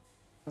action.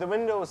 The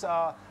windows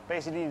are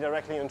basically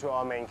directly into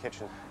our main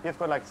kitchen. You've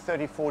got like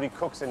 30, 40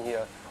 cooks in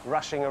here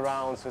rushing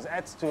around, so it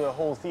adds to a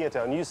whole theater.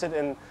 And you sit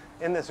in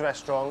this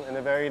restaurant in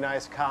a very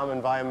nice, calm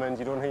environment.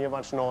 You don't hear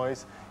much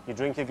noise. You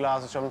drink your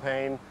glass of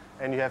champagne,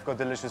 and you have got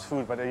delicious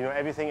food. But you know,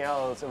 everything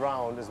else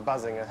around is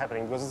buzzing and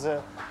happening because it's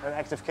an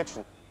active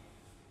kitchen.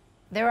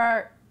 There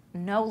are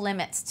no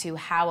limits to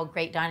how a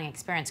great dining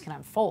experience can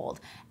unfold,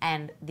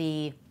 and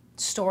the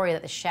story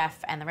that the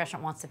chef and the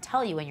restaurant wants to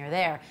tell you when you're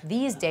there.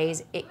 These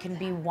days, it can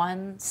be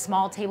one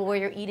small table where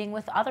you're eating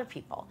with other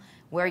people,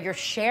 where you're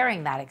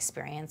sharing that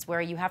experience,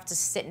 where you have to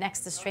sit next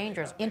to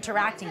strangers,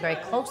 interacting very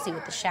closely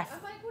with the chef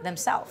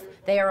themselves.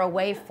 They are a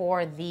way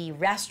for the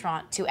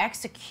restaurant to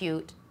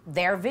execute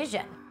their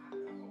vision.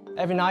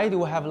 Every night we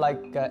will have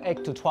like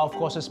 8 to 12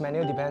 courses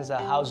menu, depends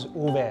on how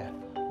Uwe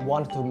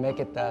want to make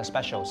it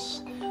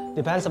specials.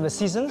 Depends on the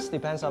seasons,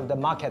 depends on the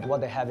market,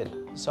 what they have it.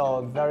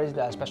 So very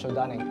special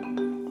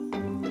dining.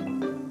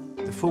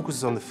 The focus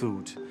is on the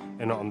food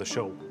and not on the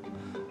show.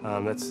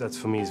 That's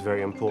for me is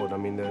very important. I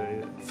mean,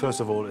 first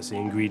of all, it's the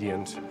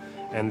ingredient,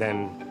 and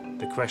then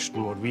the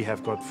question what we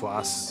have got for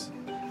us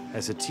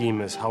as a team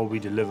is how we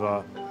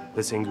deliver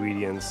these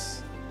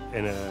ingredients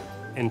in an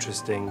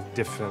interesting,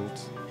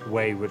 different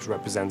way which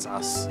represents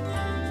us.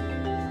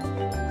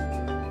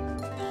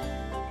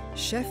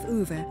 Chef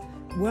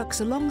Uwe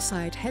works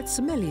alongside head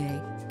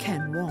sommelier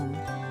Ken Wong.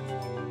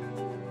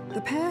 The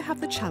pair have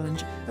the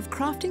challenge of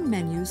crafting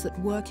menus that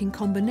work in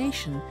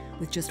combination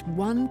with just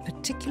one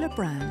particular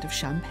brand of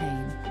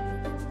champagne.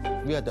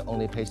 We are the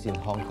only place in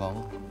Hong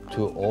Kong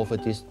to offer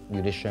this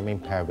unique champagne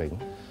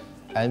pairing.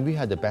 And we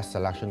have the best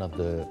selection of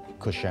the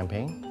good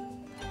champagne.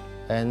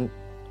 And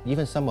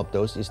even some of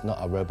those is not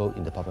available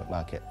in the public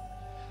market.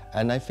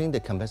 And I think the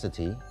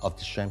complexity of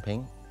the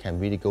champagne can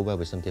really go well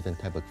with some different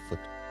type of food.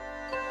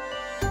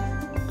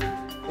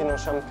 You know,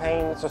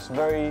 champagne is just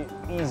very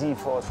easy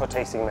for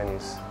tasting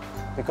menus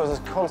because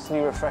it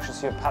constantly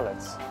refreshes your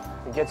palates.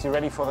 It gets you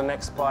ready for the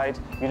next bite.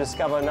 You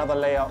discover another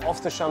layer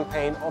of the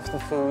champagne, of the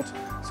food,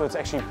 so it's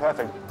actually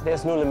perfect.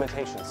 There's no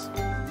limitations.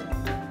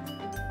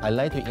 I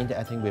like to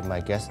interacting with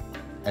my guests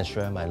and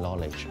share my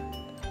knowledge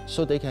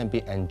so they can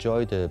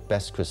enjoy the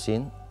best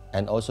cuisine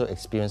and also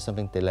experience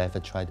something they never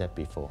tried that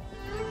before.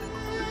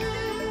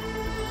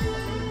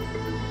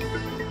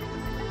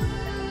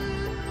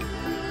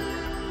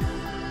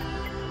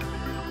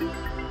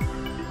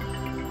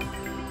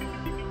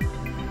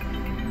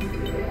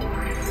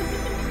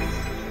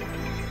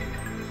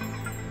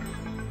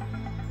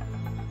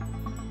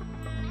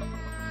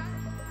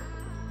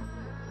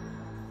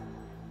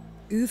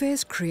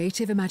 Uwe's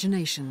creative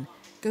imagination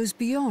goes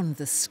beyond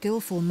the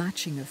skillful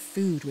matching of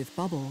food with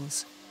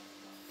bubbles.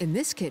 In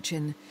this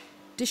kitchen,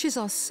 dishes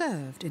are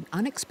served in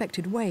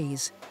unexpected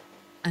ways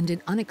and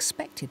in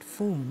unexpected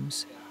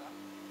forms.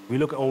 We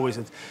look always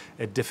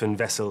at different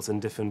vessels in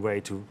different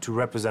way to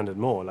represent it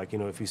more. Like, you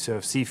know, if you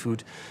serve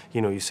seafood,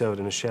 you know, you serve it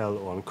in a shell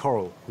or on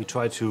coral. We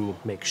try to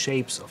make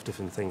shapes of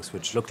different things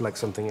which look like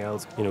something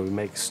else. You know, we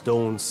make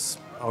stones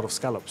out of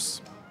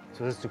scallops.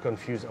 So this is to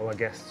confuse our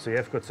guests. So you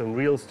have got some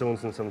real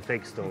stones and some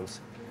fake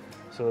stones.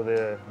 So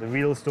the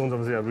real stones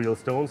obviously are real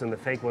stones and the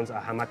fake ones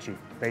are hamachi.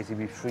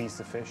 Basically we freeze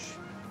the fish,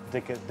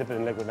 dip it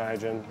in liquid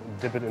nitrogen,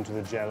 dip it into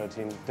the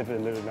gelatin, dip it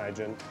in liquid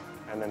nitrogen,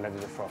 and then let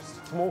it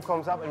defrost. Smoke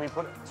comes up and we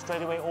put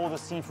straight away all the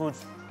seafood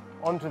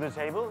onto the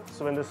table.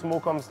 So when the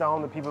smoke comes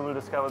down, the people will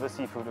discover the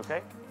seafood,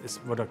 okay? It's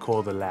what I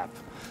call the lab.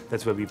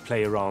 That's where we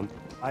play around.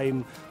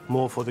 I'm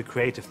more for the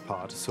creative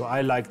part. So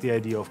I like the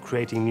idea of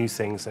creating new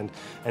things and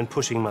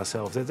pushing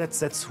myself.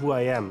 That's who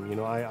I am, you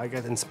know. I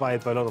get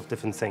inspired by a lot of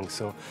different things.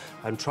 So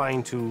I'm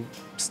trying to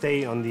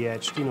stay on the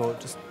edge, you know,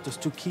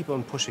 just to keep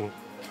on pushing.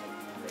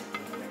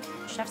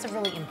 Chefs have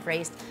really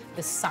embraced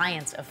the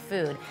science of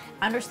food.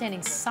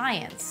 Understanding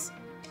science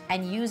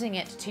and using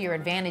it to your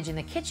advantage in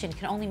the kitchen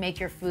can only make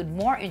your food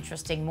more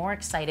interesting, more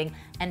exciting,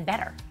 and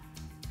better.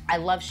 I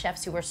love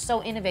chefs who are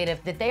so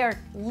innovative that they are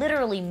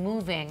literally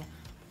moving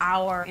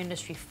our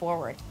industry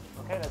forward.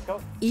 Okay, let's go.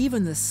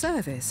 Even the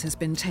service has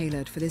been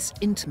tailored for this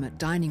intimate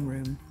dining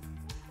room.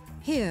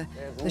 Here,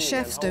 the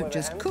chefs don't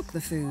just cook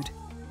the food,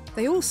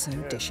 they also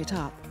dish it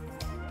up.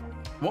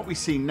 What we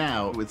see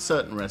now with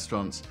certain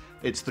restaurants,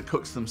 it's the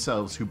cooks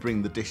themselves who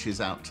bring the dishes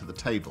out to the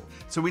table.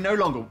 So we no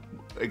longer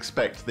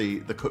expect the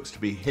cooks to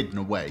be hidden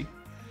away.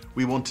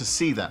 We want to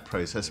see that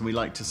process, and we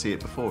like to see it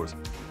before us.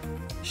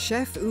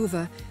 Chef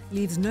Uwe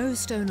leaves no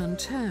stone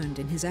unturned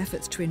in his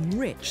efforts to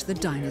enrich the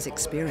diner's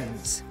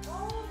experience.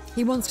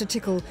 He wants to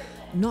tickle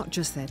not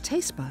just their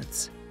taste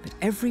buds, but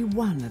every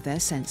one of their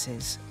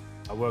senses.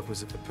 I work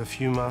with a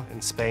perfumer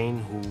in Spain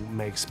who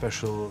makes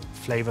special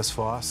flavors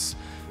for us.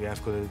 We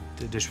have got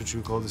a dish which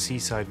we call the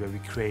seaside, where we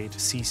create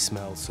sea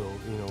smell. So,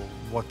 you know,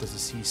 what does the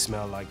sea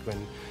smell like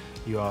when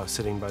you are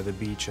sitting by the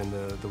beach and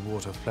the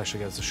water flash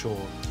against the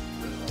shore?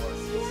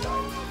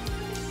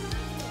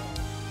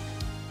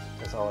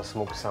 That's our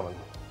smoked salmon.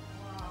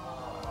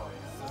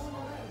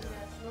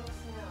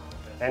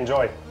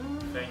 Enjoy.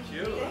 Thank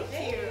you.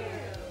 Thank you.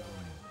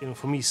 You know,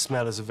 for me,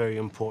 smell is a very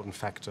important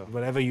factor.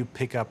 Whatever you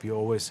pick up, you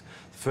always,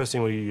 the first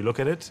thing you look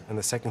at it, and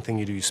the second thing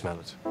you do, you smell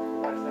it.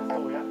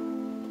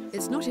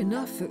 It's not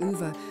enough for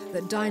Uwe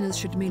that diners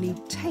should merely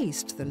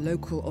taste the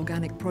local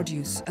organic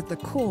produce at the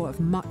core of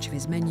much of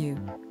his menu.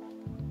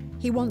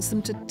 He wants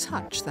them to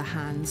touch the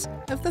hands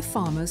of the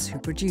farmers who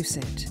produce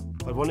it.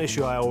 But one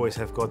issue I always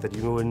have got, that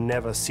you will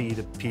never see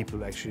the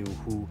people actually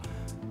who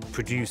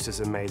produce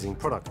these amazing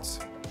products.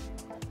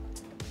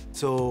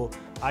 So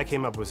I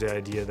came up with the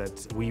idea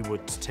that we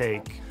would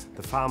take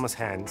the farmer's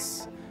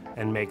hands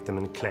and make them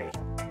in clay.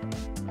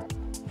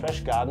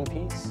 Fresh garden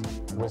peas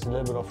with a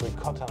little bit of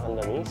ricotta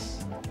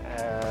underneath.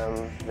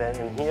 Then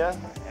in here,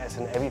 as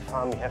in every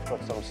farm, we have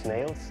got some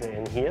snails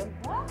in here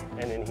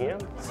and in here.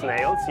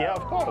 Snails, yeah,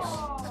 of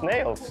course,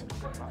 snails.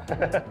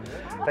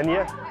 Then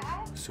here.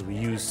 So we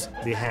use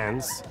the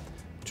hands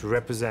to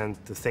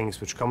represent the things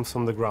which come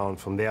from the ground,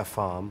 from their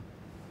farm,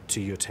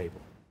 to your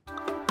table.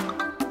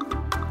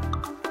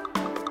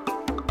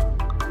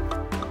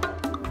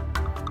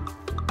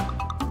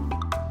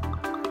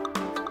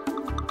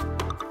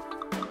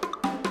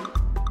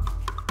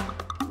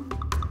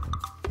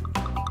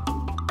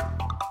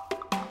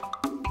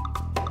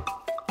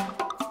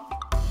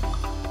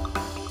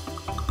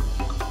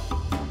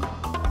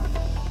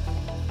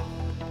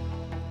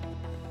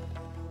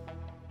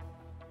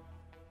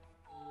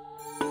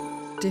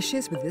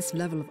 Dishes with this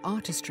level of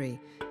artistry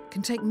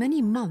can take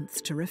many months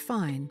to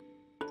refine.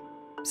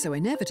 So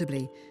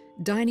inevitably,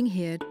 dining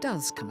here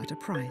does come at a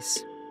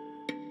price.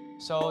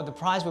 So the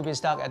price will be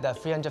stuck at the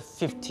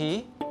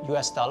 $350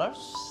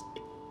 US.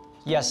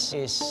 Yes,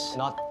 it's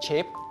not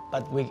cheap,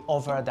 but we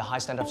offer the high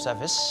standard of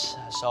service,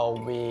 so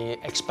we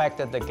expect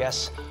that the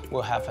guests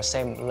will have the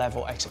same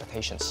level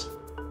expectations.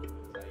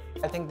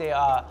 I think they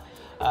are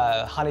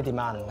highly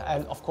demanded,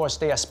 and of course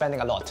they are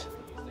spending a lot.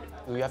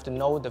 You have to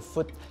know the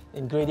food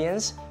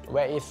ingredients,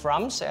 where it's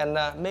from, and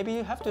maybe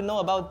you have to know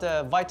about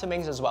the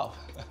vitamins as well.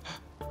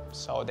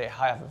 So they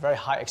have a very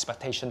high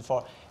expectation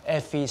for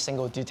every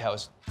single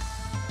details.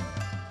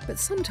 But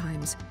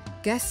sometimes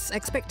guests'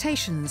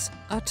 expectations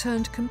are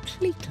turned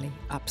completely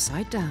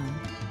upside down.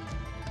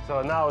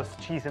 So now it's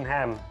cheese and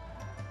ham.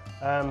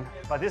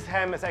 But this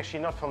ham is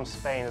actually not from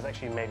Spain, it's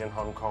actually made in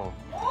Hong Kong.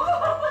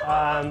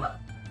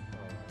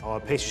 Our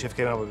pastry chef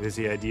came up with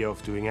the idea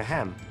of doing a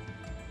ham,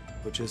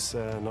 which is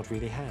not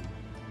really ham,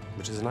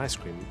 which is an ice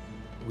cream.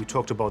 We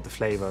talked about the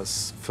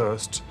flavors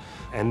first,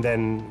 and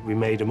then we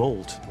made a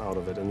mold out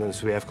of it. And then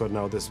so we have got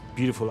now this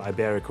beautiful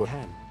Iberico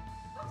ham.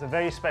 It's a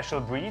very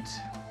special breed.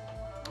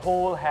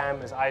 Whole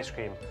ham is ice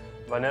cream,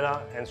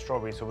 vanilla and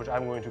strawberry, so which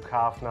I'm going to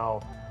carve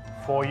now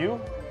for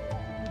you.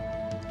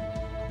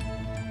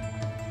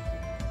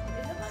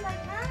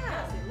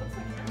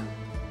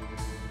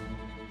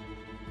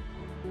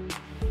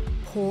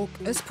 Pork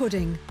as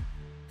pudding,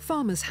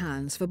 farmer's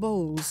hands for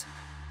bowls,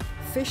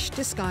 fish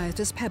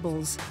disguised as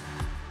pebbles,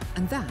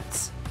 and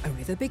that's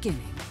only the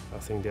beginning. I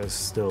think there's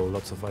still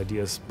lots of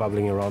ideas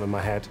bubbling around in my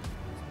head,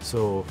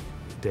 so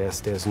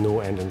there's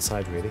no end in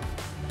sight, really.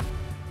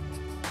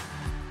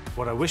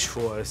 What I wish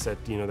for is that,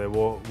 you know, they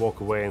walk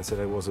away and say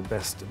it was the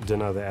best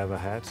dinner they ever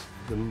had,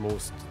 the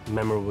most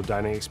memorable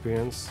dining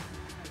experience,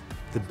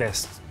 the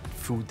best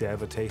food they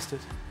ever tasted.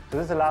 So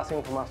this is the last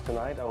thing from us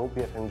tonight. I hope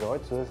you have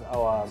enjoyed. So this is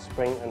our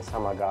spring and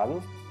summer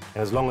garden.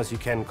 And as long as you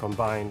can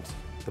combine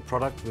the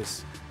product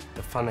with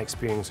a fun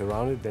experience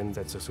around it, then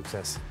that's a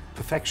success.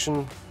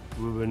 Perfection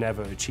we will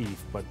never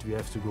achieve, but we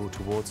have to go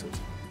towards it.